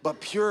in,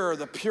 but pure,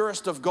 the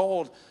purest of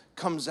gold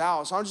comes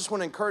out. So I just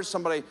want to encourage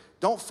somebody,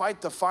 don't fight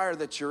the fire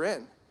that you're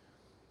in.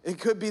 It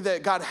could be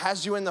that God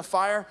has you in the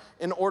fire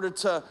in order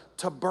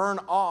to burn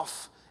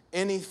off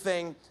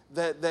anything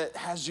that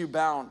has you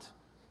bound.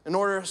 In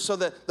order so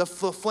that the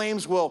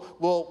flames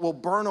will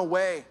burn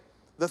away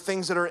the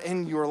things that are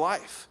in your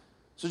life.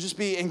 So just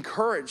be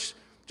encouraged.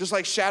 Just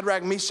like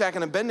Shadrach, Meshach,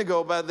 and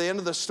Abednego, by the end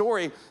of the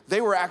story,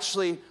 they were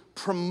actually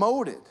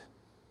promoted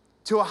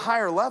to a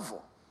higher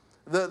level.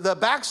 The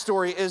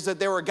backstory is that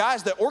there were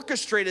guys that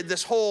orchestrated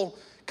this whole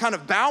kind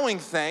of bowing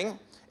thing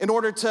in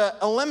order to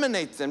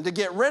eliminate them, to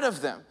get rid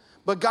of them.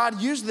 But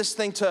God used this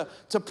thing to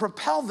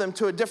propel them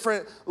to a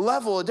different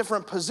level, a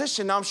different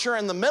position. Now, I'm sure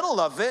in the middle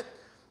of it,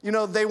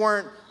 they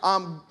weren't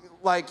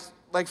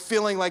like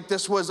feeling like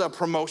this was a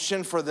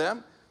promotion for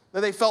them. That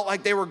they felt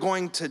like they were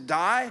going to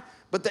die,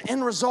 but the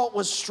end result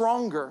was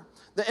stronger.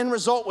 The end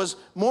result was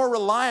more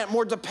reliant,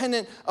 more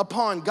dependent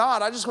upon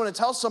God. I just want to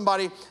tell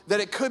somebody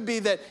that it could be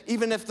that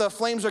even if the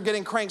flames are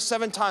getting cranked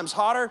 7 times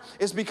hotter,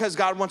 it's because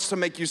God wants to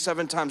make you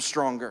 7 times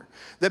stronger.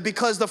 That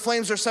because the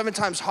flames are 7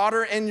 times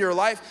hotter in your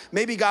life,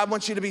 maybe God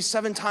wants you to be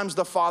 7 times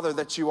the father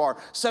that you are,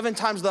 7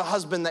 times the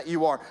husband that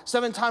you are,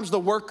 7 times the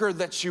worker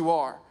that you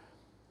are.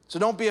 So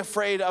don't be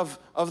afraid of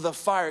the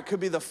fire. It could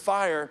be the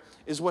fire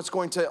is what's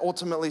going to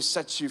ultimately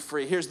set you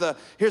free. Here's the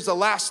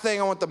last thing.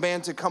 I want the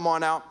band to come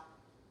on out.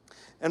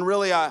 And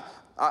really, I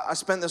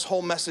spent this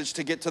whole message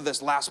to get to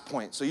this last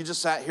point. So you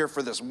just sat here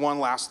for this one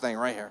last thing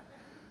right here.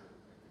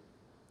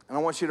 And I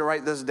want you to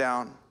write this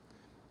down.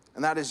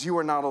 And that is, you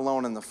are not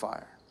alone in the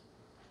fire.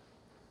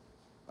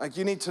 Like,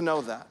 you need to know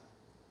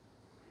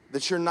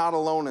that you're not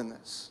alone in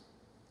this.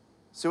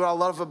 See, what I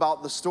love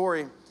about the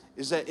story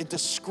is that it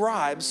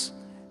describes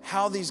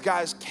how these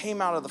guys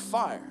came out of the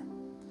fire.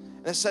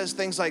 And it says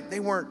things like they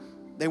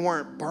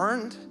weren't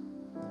burned,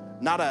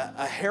 not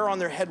a hair on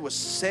their head was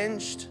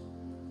singed,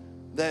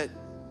 that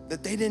they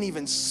didn't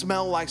even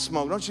smell like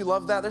smoke. Don't you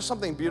love that? There's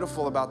something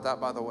beautiful about that,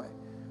 by the way.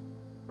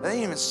 They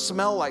didn't even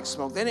smell like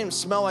smoke. They didn't even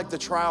smell like the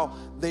trial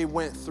they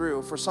went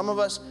through. For some of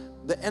us,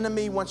 the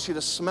enemy wants you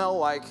to smell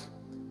like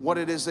what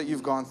it is that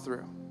you've gone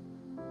through.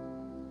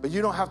 But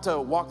you don't have to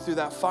walk through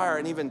that fire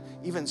and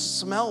even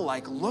smell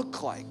like,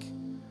 look like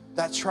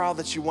that trial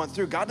that you went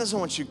through. God doesn't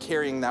want you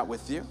carrying that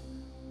with you.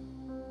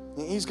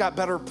 He's got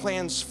better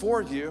plans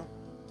for you.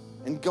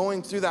 And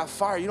going through that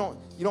fire, you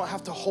don't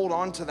have to hold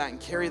on to that and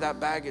carry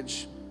that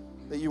baggage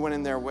that you went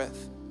in there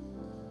with.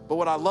 But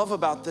what I love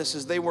about this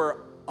is they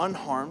were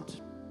unharmed.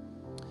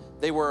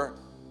 They were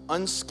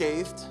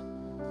unscathed.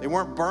 They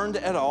weren't burned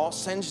at all,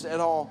 singed at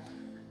all,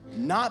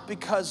 not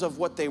because of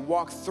what they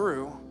walked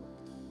through,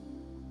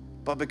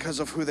 but because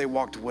of who they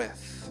walked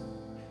with.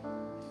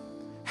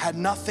 Had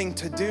nothing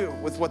to do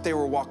with what they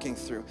were walking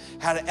through.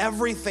 Had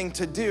everything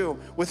to do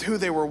with who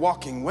they were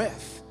walking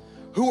with.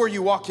 Who are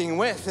you walking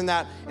with in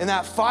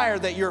that fire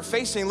that you're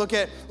facing? Look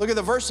at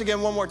the verse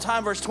again one more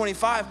time, verse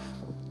 25.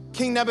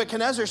 King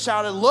Nebuchadnezzar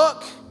shouted,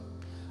 "Look,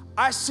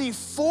 I see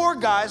 4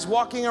 guys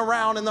walking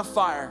around in the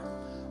fire,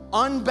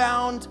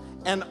 unbound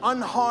and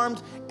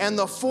unharmed, and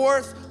the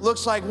 4th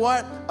looks like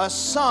what? A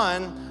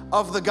son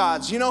of the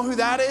gods." You know who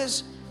that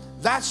is?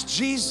 That's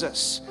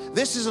Jesus.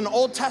 This is an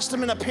Old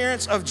Testament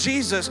appearance of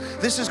Jesus.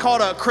 This is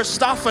called a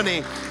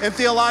Christophany in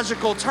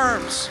theological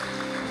terms.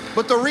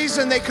 But the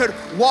reason they could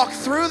walk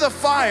through the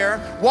fire,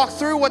 walk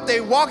through what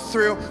they walked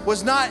through,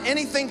 was not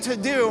anything to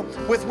do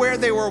with where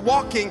they were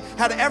walking,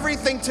 had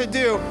everything to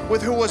do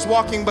with who was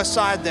walking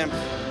beside them.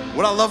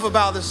 What I love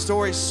about this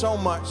story so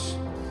much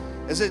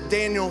is that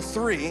Daniel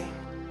 3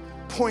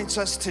 points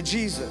us to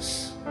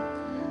Jesus.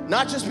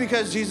 Not just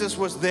because Jesus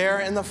was there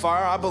in the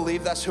fire, I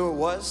believe that's who it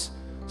was,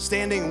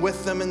 standing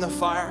with them in the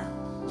fire,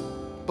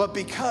 but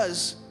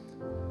because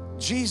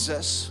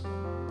Jesus,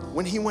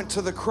 when he went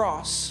to the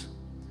cross,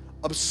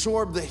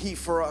 absorbed the heat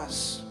for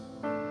us.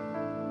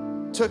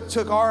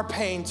 Took our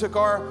pain, took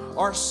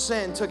our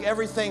sin, took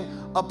everything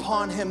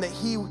upon him, that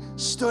he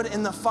stood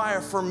in the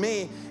fire for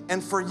me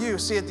and for you.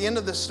 See, at the end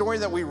of the story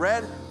that we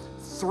read,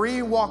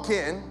 3 walk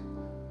in,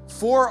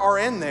 4 are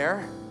in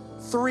there,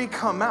 3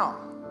 come out.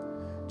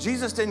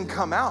 Jesus didn't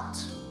come out.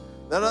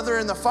 That other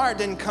in the fire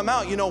didn't come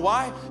out. You know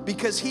why?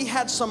 Because he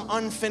had some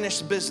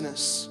unfinished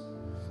business.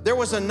 There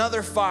was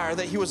another fire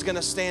that he was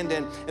gonna stand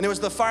in, and it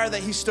was the fire that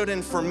he stood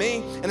in for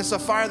me, and it's the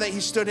fire that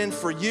he stood in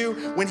for you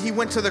when he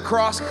went to the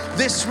cross.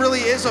 This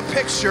really is a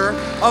picture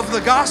of the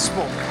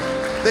gospel,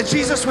 that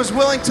Jesus was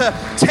willing to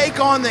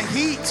take on the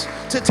heat,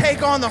 to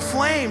take on the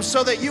flames,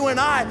 so that you and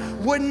I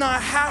would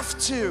not have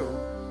to.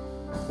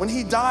 When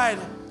he died,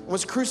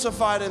 was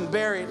crucified and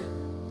buried,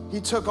 he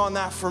took on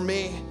that for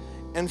me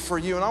and for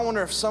you. And I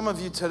wonder if some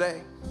of you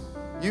today,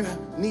 you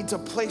need to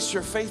place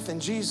your faith in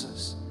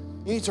Jesus.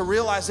 You need to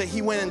realize that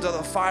he went into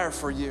the fire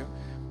for you,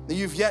 that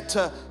you've yet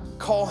to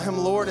call him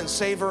Lord and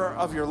Savior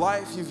of your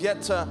life. You've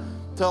yet to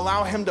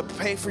allow him to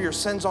pay for your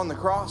sins on the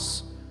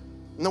cross.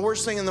 And the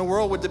worst thing in the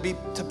world would be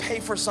to pay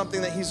for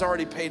something that he's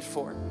already paid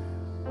for.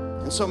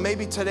 And so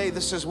maybe today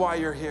this is why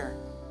you're here,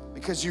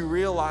 because you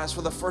realize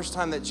for the first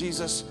time that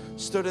Jesus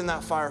stood in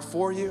that fire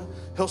for you.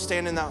 He'll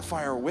stand in that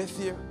fire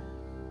with you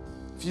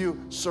if you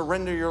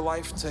surrender your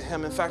life to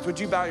him. In fact, would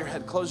you bow your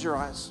head, close your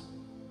eyes?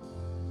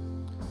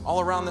 All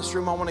around this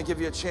room, I want to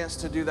give you a chance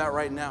to do that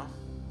right now.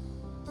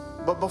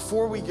 But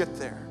before we get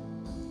there,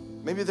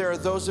 maybe there are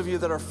those of you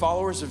that are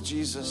followers of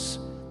Jesus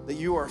that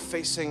you are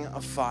facing a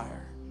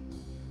fire.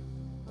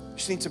 You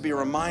just need to be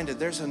reminded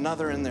there's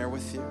another in there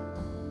with you,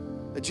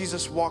 that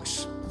Jesus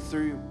walks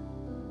through,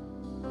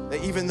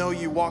 that even though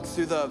you walk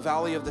through the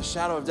valley of the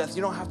shadow of death,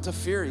 you don't have to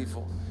fear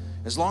evil.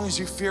 As long as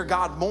you fear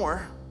God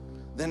more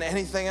than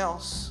anything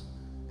else,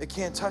 it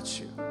can't touch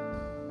you.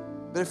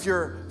 But if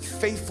you're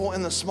faithful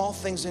in the small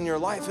things in your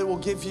life, it will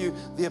give you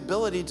the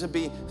ability to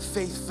be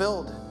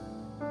faith-filled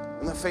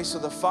in the face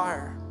of the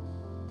fire.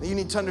 You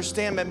need to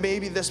understand that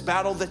maybe this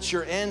battle that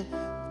you're in,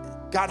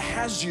 God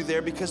has you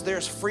there because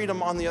there's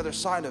freedom on the other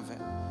side of it.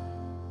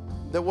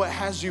 That what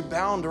has you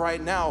bound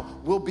right now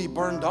will be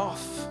burned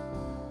off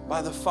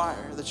by the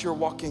fire that you're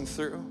walking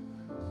through.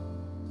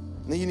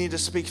 And then you need to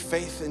speak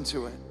faith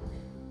into it.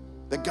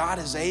 That God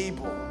is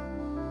able,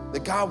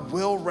 that God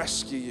will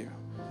rescue you.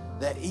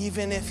 That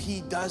even if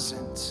he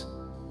doesn't,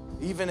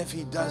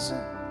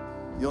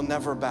 you'll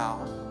never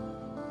bow.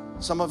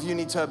 Some of you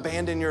need to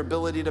abandon your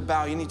ability to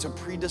bow. You need to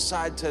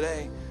pre-decide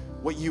today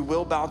what you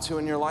will bow to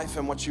in your life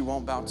and what you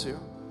won't bow to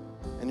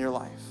in your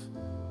life.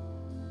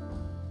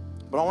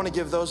 But I want to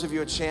give those of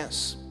you a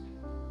chance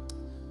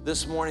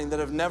this morning that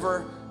have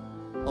never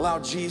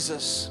allowed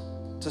Jesus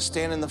to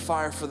stand in the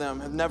fire for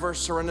them, have never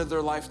surrendered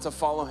their life to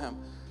follow him.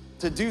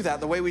 To do that,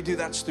 the way we do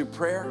that's through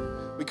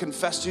prayer. We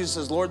confess Jesus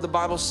as Lord. The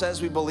Bible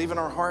says we believe in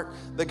our heart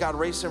that God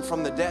raised him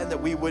from the dead,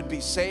 that we would be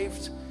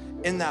saved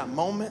in that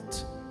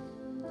moment.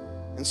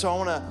 And so I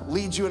want to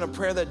lead you in a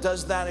prayer that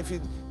does that.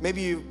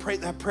 Maybe you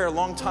prayed that prayer a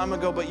long time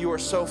ago, but you are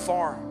so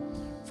far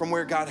from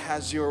where God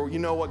has you, or you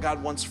know what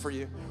God wants for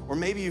you. Or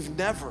maybe you've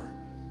never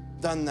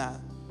done that.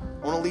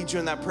 I want to lead you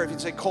in that prayer. If you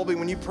say, Colby,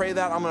 when you pray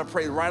that, I'm going to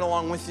pray right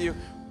along with you.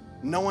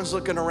 No one's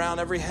looking around,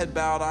 every head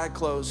bowed, eye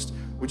closed.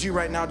 Would you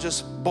right now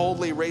just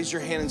boldly raise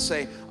your hand and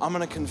say, I'm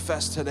going to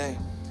confess today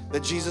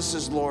that Jesus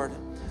is Lord.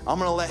 I'm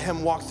gonna let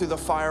him walk through the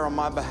fire on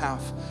my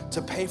behalf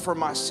to pay for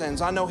my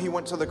sins. I know he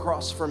went to the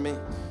cross for me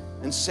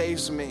and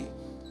saves me.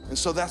 And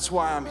so that's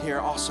why I'm here.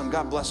 Awesome.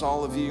 God bless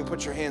all of you. You can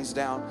put your hands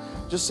down.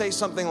 Just say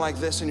something like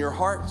this in your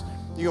heart.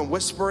 You can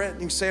whisper it.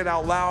 You can say it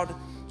out loud.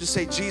 Just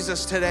say,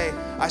 Jesus, today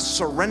I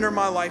surrender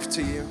my life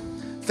to you.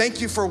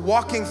 Thank you for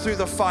walking through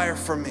the fire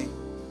for me.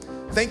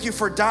 Thank you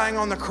for dying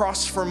on the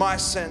cross for my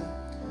sin.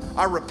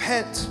 I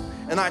repent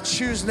and I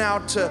choose now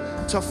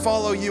to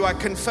follow you. I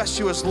confess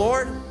you as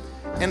Lord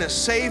and as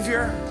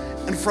Savior.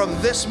 And from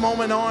this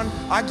moment on,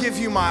 I give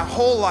you my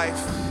whole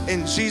life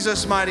in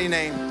Jesus' mighty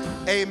name.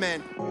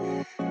 Amen.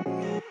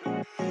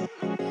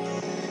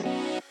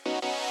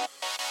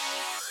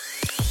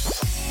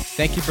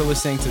 Thank you for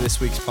listening to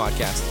this week's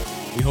podcast.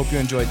 We hope you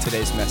enjoyed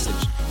today's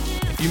message.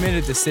 If you made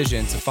a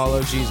decision to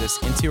follow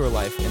Jesus into your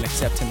life and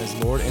accept him as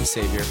Lord and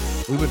Savior,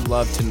 we would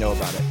love to know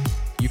about it.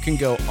 You can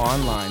go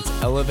online to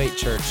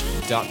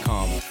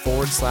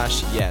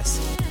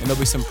elevatechurch.com/yes, and there'll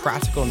be some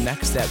practical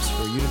next steps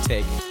for you to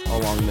take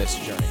along this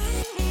journey.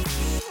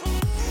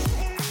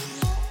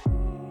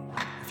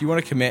 If you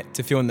want to commit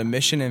to fulfilling the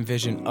mission and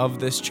vision of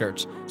this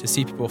church to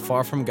see people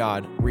far from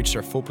God reach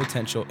their full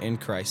potential in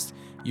Christ,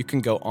 you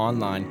can go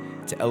online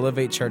to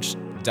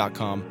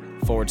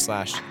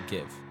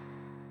elevatechurch.com/give.